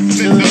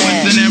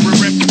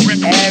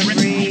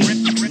 Every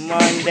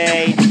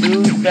Monday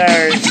through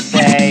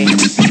Thursday,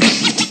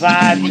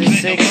 5 to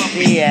 6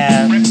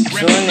 p.m.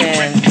 Tune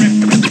in.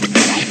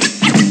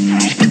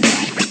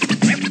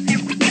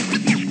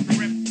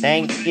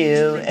 Thank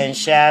you, and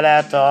shout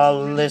out to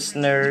all the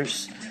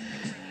listeners.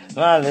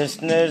 My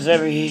listeners,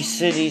 every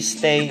city,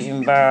 state,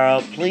 and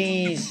borough.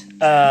 Please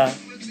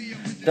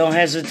don't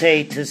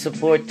hesitate to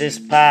support this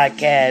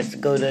podcast.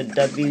 Go to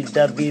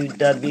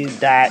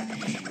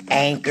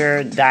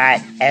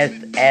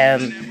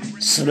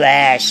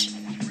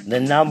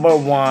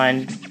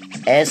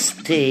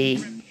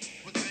www.anchor.fm/1ST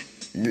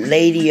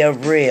Lady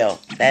of Real.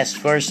 That's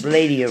First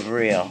Lady of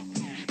Real.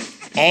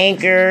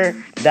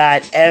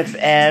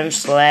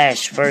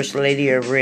 Anchor.fm/First Lady of Real.